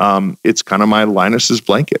 And it's kind of my Linus's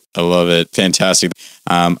blanket. I love it. Fantastic.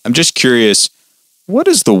 I'm just curious, what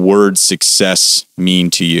does the word success mean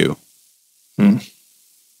to you?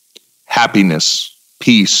 Happiness,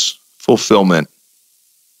 peace, fulfillment,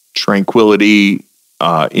 tranquility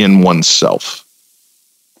in oneself.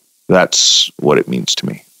 That's what it means to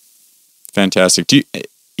me. Fantastic.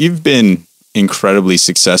 You've been incredibly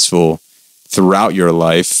successful throughout your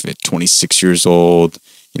life at 26 years old,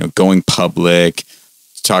 going public,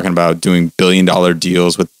 talking about doing billion-dollar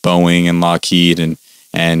deals with Boeing and Lockheed and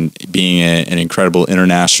being an incredible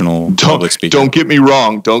international public speaker. Don't get me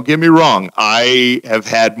wrong. I have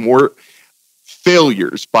had more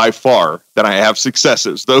failures by far than I have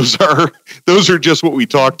successes. Those are just what we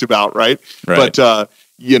talked about, right? But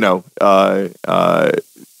you're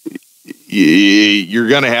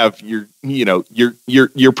going to have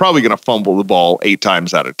you're probably going to fumble the ball 8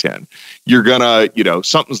 times out of 10. You're going to,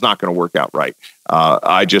 something's not going to work out right.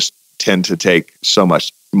 I just tend to take so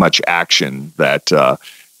much action that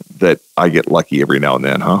I get lucky every now and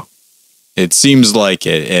then, huh? It seems like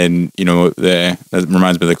it. And, that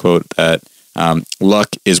reminds me of the quote that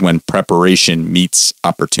luck is when preparation meets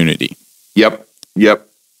opportunity. Yep.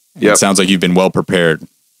 It sounds like you've been well prepared.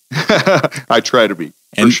 I try to be,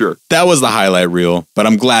 for sure. That was the highlight reel, but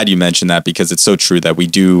I'm glad you mentioned that because it's so true that we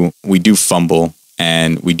do fumble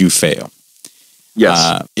and we do fail.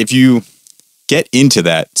 Yes. If you get into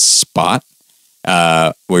that spot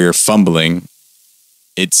where you're fumbling,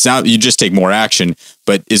 you just take more action,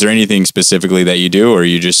 but is there anything specifically that you do, or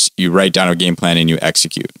you write down a game plan and you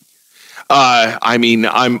execute?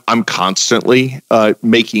 I'm constantly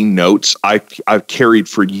making notes. I've carried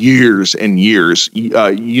for years and years.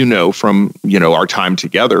 From our time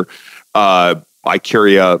together, I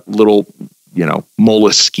carry a little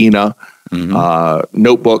Moleskine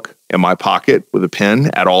notebook in my pocket with a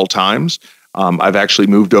pen at all times. I've actually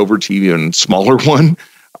moved over to even smaller one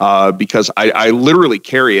because I literally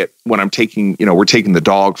carry it when I'm taking. We're taking the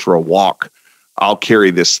dog for a walk. I'll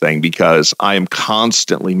carry this thing because I am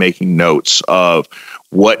constantly making notes of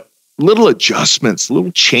what little adjustments,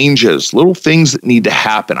 little changes, little things that need to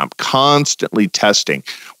happen. I'm constantly testing.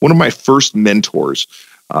 One of my first mentors,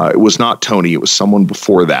 it was not Tony, it was someone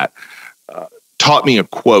before that, taught me a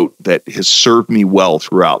quote that has served me well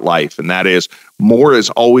throughout life. And that is, more is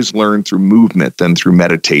always learned through movement than through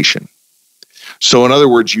meditation. So in other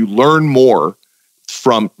words, you learn more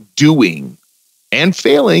from doing and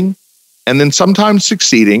failing, and then sometimes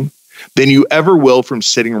succeeding, than you ever will from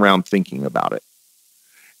sitting around thinking about it.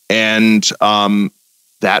 And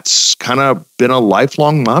that's kind of been a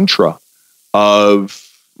lifelong mantra of,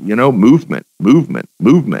 movement,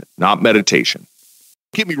 not meditation.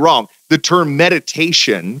 Don't get me wrong, the term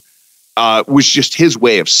meditation was just his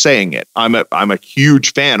way of saying it. I'm a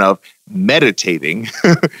huge fan of meditation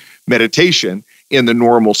in the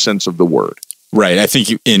normal sense of the word. Right. I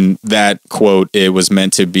think in that quote, it was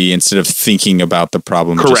meant to be, instead of thinking about the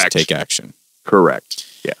problem, just take action. Correct.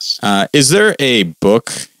 Yes. Is there a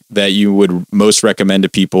book that you would most recommend to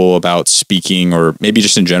people about speaking, or maybe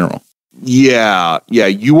just in general? Yeah.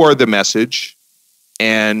 You Are the Message.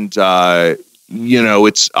 And,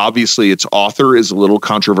 it's obviously its author is a little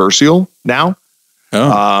controversial now.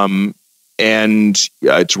 Oh. And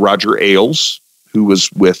it's Roger Ailes, who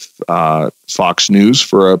was with Fox News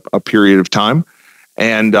for a period of time.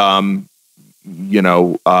 And, I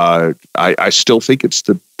still think it's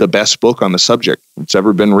the best book on the subject that's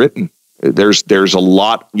ever been written. There's a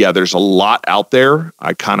lot out there.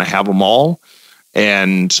 I kind of have them all,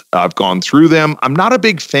 and I've gone through them. I'm not a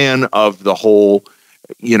big fan of the whole,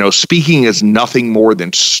 speaking is nothing more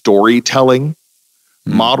than storytelling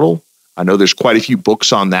model. I know there's quite a few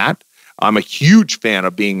books on that. I'm a huge fan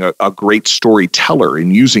of being a great storyteller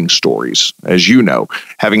and using stories, as you know,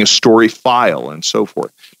 having a story file and so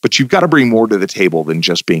forth. But you've got to bring more to the table than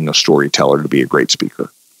just being a storyteller to be a great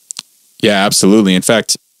speaker. Yeah, absolutely. In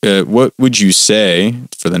fact, what would you say,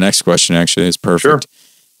 for the next question, actually, is perfect,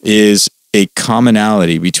 is a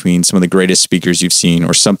commonality between some of the greatest speakers you've seen,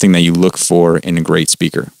 or something that you look for in a great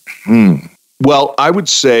speaker? Well, I would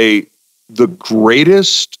say the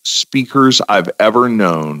greatest speakers I've ever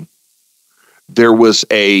known, there was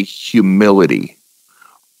a humility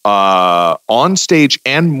on stage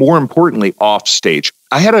and, more importantly, off stage.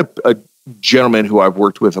 I had a gentleman who I've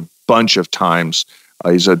worked with a bunch of times.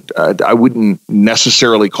 I wouldn't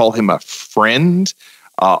necessarily call him a friend,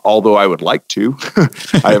 although I would like to.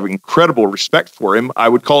 I have incredible respect for him. I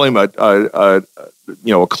would call him a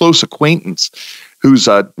close acquaintance, who's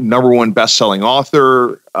a #1 best-selling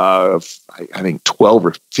author of, I think, 12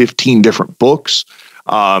 or 15 different books.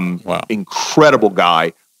 Wow. Incredible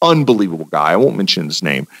guy, unbelievable guy. I won't mention his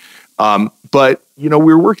name. But, we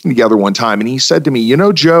were working together one time and he said to me,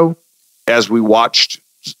 Joe, as we watched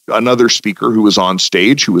another speaker who was on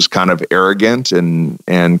stage, who was kind of arrogant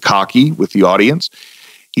and cocky with the audience,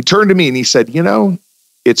 he turned to me and he said,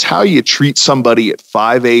 it's how you treat somebody at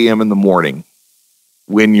 5 a.m. in the morning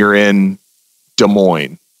when you're in Des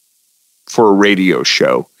Moines for a radio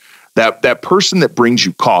show. That person that brings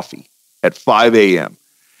you coffee at 5 a.m.,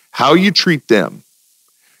 how you treat them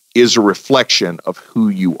is a reflection of who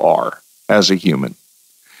you are as a human.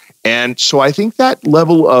 And so I think that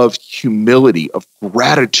level of humility, of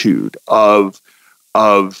gratitude, of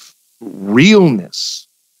realness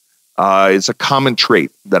is a common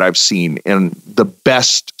trait that I've seen in the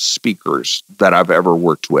best speakers that I've ever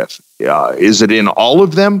worked with. Is it in all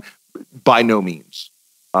of them? By no means.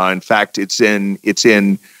 In fact, it's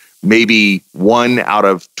in maybe 1 out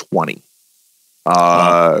of 20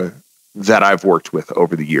 that I've worked with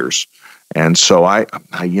over the years. And so I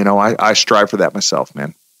strive for that myself,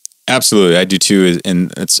 man. Absolutely. I do too.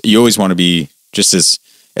 And you always want to be just as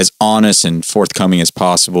honest and forthcoming as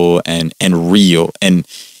possible and real. And,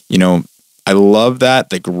 I love that,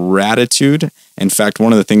 the gratitude. In fact,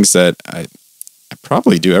 one of the things that I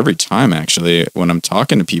probably do every time actually when I'm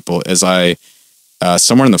talking to people is I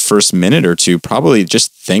somewhere in the first minute or two, probably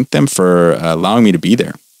just thank them for allowing me to be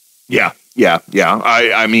there. Yeah.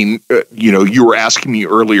 I mean, you were asking me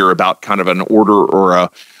earlier about kind of an order or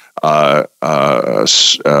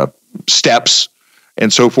steps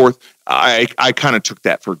and so forth. I kind of took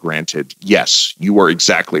that for granted. Yes, you are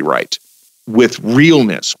exactly right. With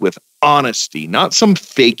realness, with honesty, not some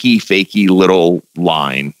fakey little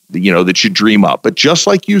line, that you dream up, but just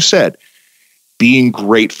like you said, being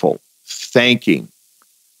grateful, thanking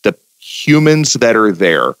the humans that are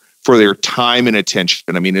there for their time and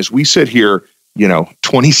attention. I mean, as we sit here,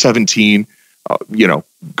 2017,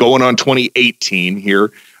 going on 2018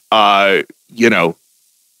 here,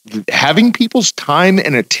 having people's time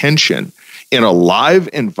and attention in a live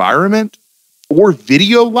environment or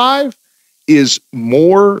video live is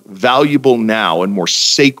more valuable now and more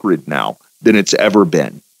sacred now than it's ever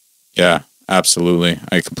been. Yeah, absolutely.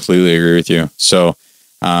 I completely agree with you. So,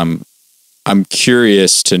 I'm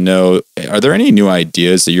curious to know, are there any new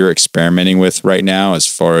ideas that you're experimenting with right now as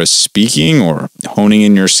far as speaking or honing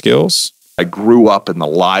in your skills? I grew up in the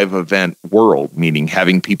live event world, meaning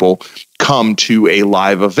having people come to a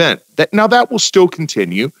live event. That will still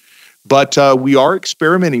continue, but we are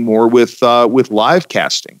experimenting more with live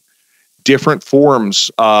casting, different forms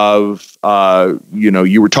of,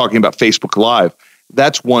 you were talking about Facebook Live.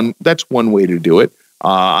 That's one way to do it.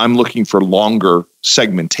 I'm looking for longer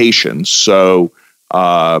segmentation. So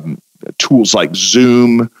tools like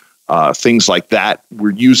Zoom, things like that,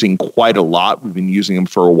 we're using quite a lot. We've been using them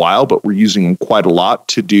for a while, but we're using them quite a lot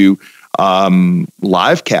to do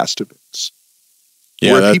live cast events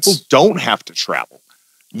where people don't have to travel,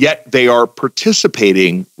 yet they are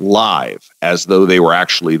participating live as though they were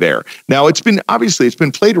actually there. Now, it's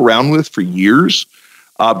been played around with for years.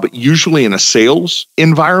 But usually in a sales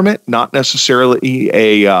environment, not necessarily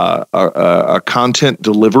a content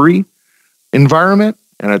delivery environment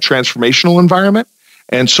and a transformational environment.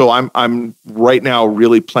 And so I'm right now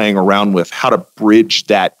really playing around with how to bridge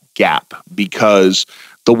that gap, because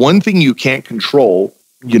the one thing you can't control,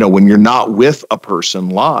 when you're not with a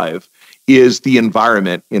person live, is the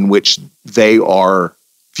environment in which they are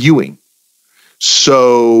viewing.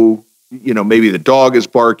 So maybe the dog is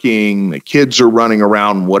barking, the kids are running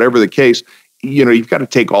around, whatever the case, you've got to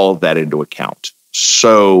take all of that into account.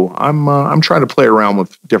 So I'm trying to play around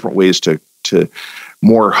with different ways to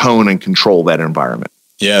more hone and control that environment.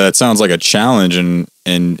 Yeah, that sounds like a challenge. And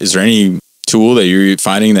is there any tool that you're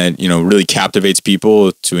finding that, really captivates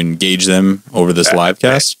people to engage them over this live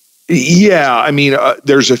cast? Yeah, I mean,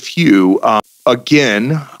 there's a few.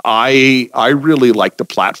 Again, I really like the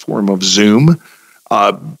platform of Zoom.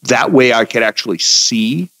 That way I could actually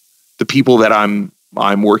see the people that I'm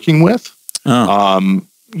working with. Oh.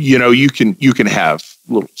 You can have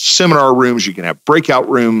little seminar rooms, you can have breakout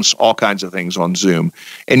rooms, all kinds of things on Zoom,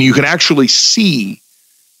 and you can actually see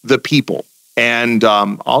the people. And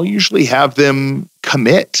I'll usually have them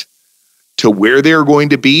commit to where they're going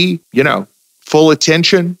to be, full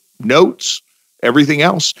attention, notes, everything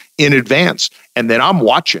else in advance. And then I'm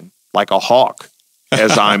watching like a hawk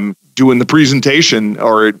as I'm doing the presentation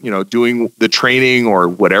or, doing the training or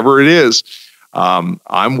whatever it is.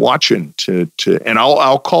 I'm watching and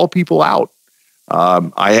I'll call people out.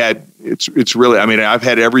 It's really, I've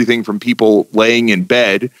had everything from people laying in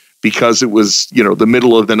bed because it was, the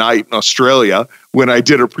middle of the night in Australia when I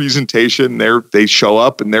did a presentation. They show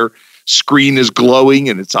up and they're screen is glowing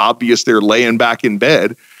and it's obvious they're laying back in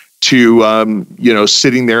bed, to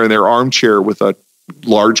sitting there in their armchair with a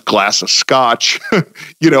large glass of scotch.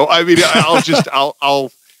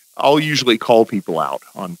 I'll usually call people out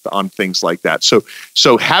on things like that.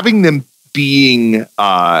 So having them being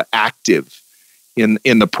active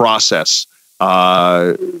in the process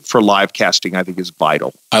for live casting, I think, is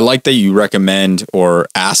vital. I like that you recommend or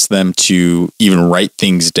ask them to even write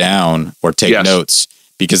things down or take notes,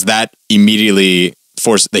 because that immediately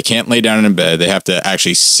they can't lay down in bed. They have to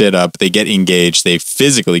actually sit up. They get engaged. They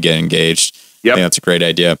physically get engaged. Yep. I think that's a great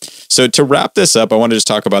idea. So to wrap this up, I want to just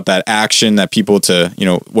talk about that action that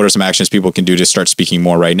what are some actions people can do to start speaking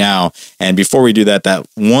more right now? And before we do that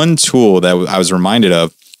one tool that I was reminded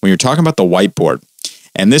of when you're talking about the whiteboard,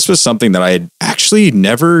 and this was something that I had actually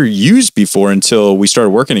never used before until we started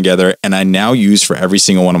working together, and I now use for every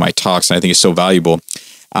single one of my talks, and I think it's so valuable.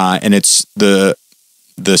 And it's the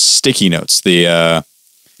sticky notes, so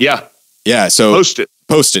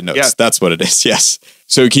Post-it notes. Yeah. That's what it is. Yes.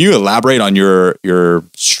 So can you elaborate on your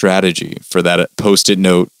strategy for that Post-it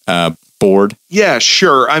note board? Yeah,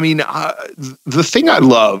 sure. I mean, the thing I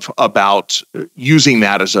love about using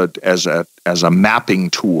that as a mapping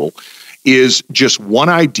tool is just one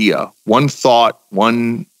idea, one thought,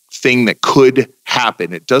 one thing that could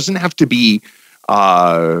happen. It doesn't have to be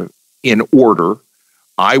in order.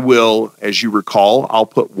 I will, as you recall, I'll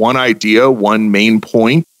put one idea, one main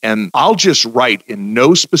point, and I'll just write in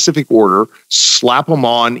no specific order, slap them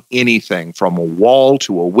on anything from a wall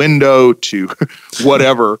to a window to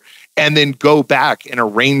whatever, and then go back and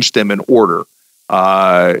arrange them in order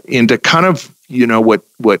into kind of,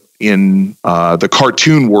 what in the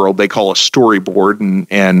cartoon world they call a storyboard,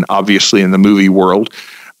 and obviously in the movie world,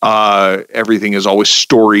 everything is always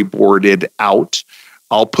storyboarded out.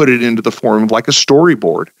 I'll put it into the form of like a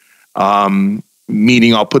storyboard,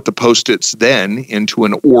 meaning I'll put the Post-its then into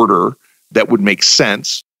an order that would make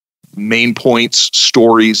sense. Main points,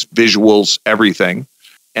 stories, visuals, everything.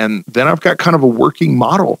 And then I've got kind of a working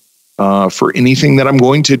model for anything that I'm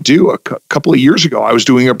going to do. A couple of years ago, I was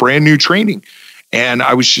doing a brand new training, and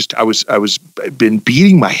I was been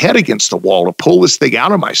beating my head against the wall to pull this thing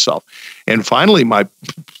out of myself. And finally, my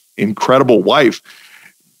incredible wife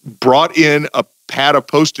brought in a pad of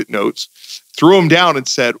Post-it notes, threw them down, and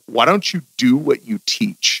said, "Why don't you do what you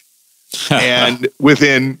teach?" And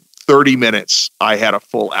within 30 minutes, I had a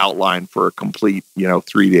full outline for a complete,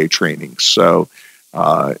 3-day training. So,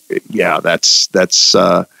 that's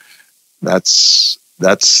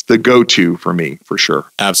the go-to for me, for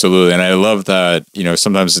sure. Absolutely. And I love that,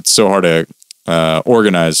 sometimes it's so hard to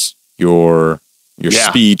organize your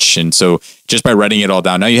speech. And so just by writing it all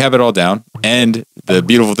down, now you have it all down. And the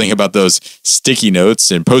beautiful thing about those sticky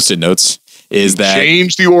notes and Post-it notes is that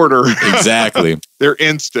change the order. Exactly. They're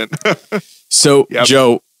instant. So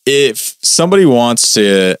Joe, if somebody wants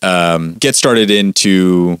to get started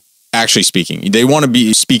into actually speaking, they want to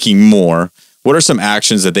be speaking more, what are some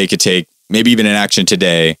actions that they could take, maybe even an action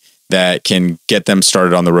today, that can get them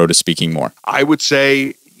started on the road to speaking more? I would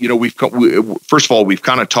say, first of all, we've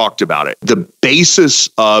kind of talked about it. The basis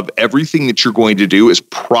of everything that you're going to do is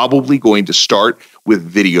probably going to start with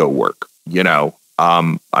video work.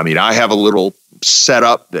 I have a little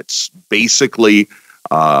setup that's basically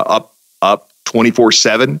up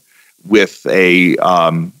 24/7 with a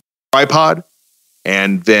tripod,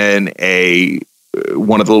 and then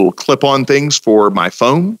one of the little clip-on things for my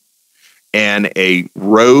phone, and a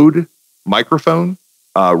Rode microphone,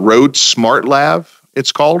 Rode Smart Lav.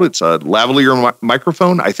 It's called. It's a lavalier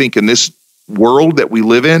microphone. I think in this world that we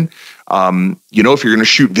live in, if you're going to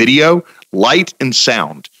shoot video, light and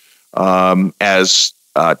sound as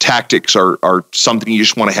tactics are something you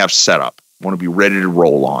just want to have set up, want to be ready to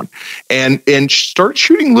roll on, and start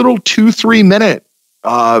shooting little 2-3 minute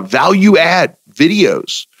value add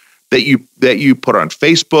videos that you put on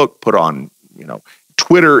Facebook, put on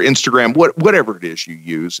Twitter, Instagram, whatever it is you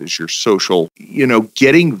use as your social,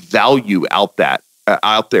 getting value out there,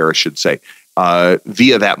 I should say,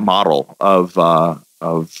 via that model of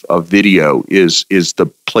video is the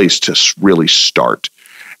place to really start.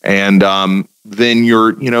 And then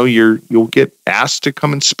you'll get asked to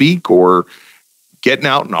come and speak, or getting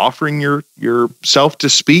out and offering yourself to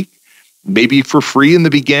speak, maybe for free in the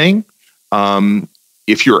beginning.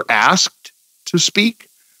 If you're asked to speak,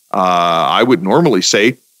 I would normally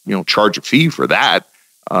say, charge a fee for that.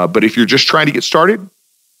 But if you're just trying to get started,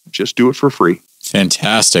 just do it for free.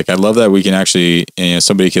 Fantastic. I love that we can actually,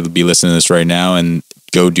 somebody could be listening to this right now and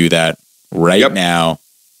go do that right now,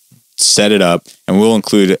 set it up, and we'll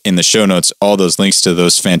include in the show notes all those links to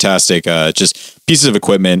those fantastic just pieces of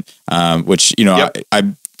equipment, which,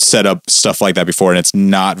 I set up stuff like that before, and it's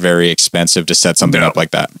not very expensive to set something up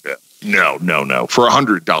like that. No. For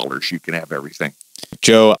 $100, you can have everything.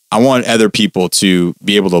 Joe, I want other people to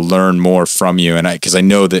be able to learn more from you, and because I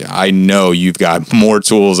know you've got more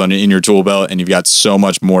tools in your tool belt, and you've got so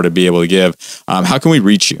much more to be able to give. How can we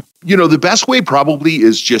reach you? The best way probably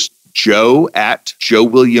is just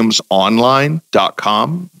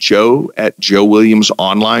joe@joewilliamsonline.com.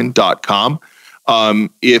 joe@joewilliamsonline.com.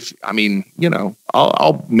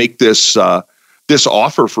 I'll make this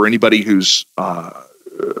offer for anybody who's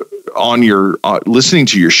on your listening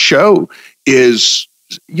to your show is,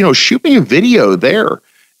 shoot me a video there,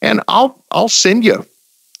 and I'll send you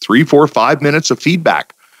 3, 4, 5 minutes of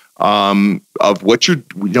feedback of what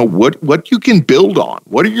what you can build on.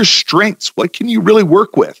 What are your strengths? What can you really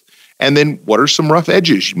work with? And then what are some rough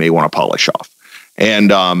edges you may want to polish off?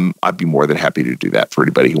 And I'd be more than happy to do that for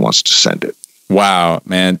anybody who wants to send it. Wow,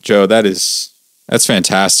 man, Joe, that's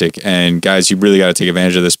fantastic. And guys, you really got to take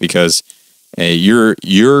advantage of this, because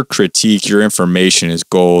your critique, your information is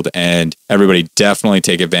gold, and everybody definitely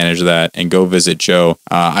take advantage of that and go visit Joe.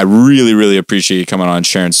 I really, really appreciate you coming on and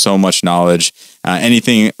sharing so much knowledge.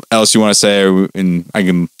 Anything else you want to say, and I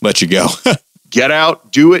can let you go? Get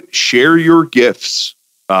out, do it, share your gifts,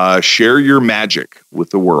 share your magic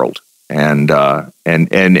with the world. And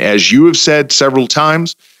as you have said several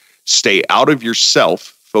times, stay out of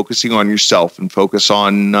yourself, focusing on yourself, and focus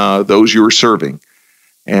on those you are serving.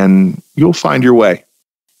 And you'll find your way.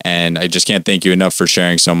 And I just can't thank you enough for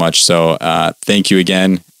sharing so much. So thank you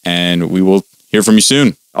again, and we will hear from you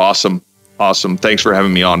soon. Awesome. Thanks for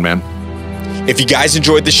having me on, man. If you guys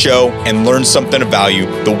enjoyed the show and learned something of value,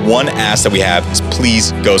 the one ask that we have is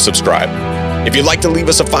please go subscribe. If you'd like to leave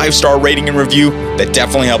us a 5-star rating and review, that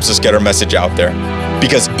definitely helps us get our message out there.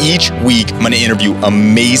 Because each week I'm going to interview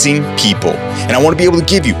amazing people, and I want to be able to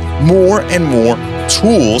give you more and more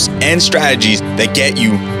tools and strategies that get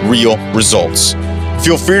you real results.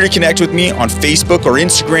 Feel free to connect with me on Facebook or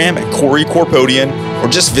Instagram at Corey Corpodian, or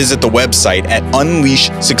just visit the website at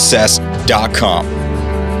unleashsuccess.com.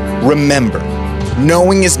 Remember,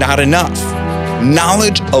 knowing is not enough.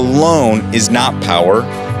 Knowledge alone is not power.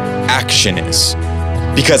 Action is.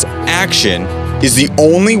 Because action is the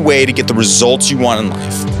only way to get the results you want in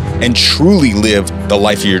life and truly live the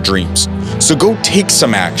life of your dreams. So go take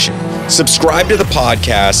some action. Subscribe to the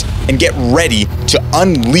podcast and get ready to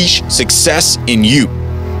unleash success in you.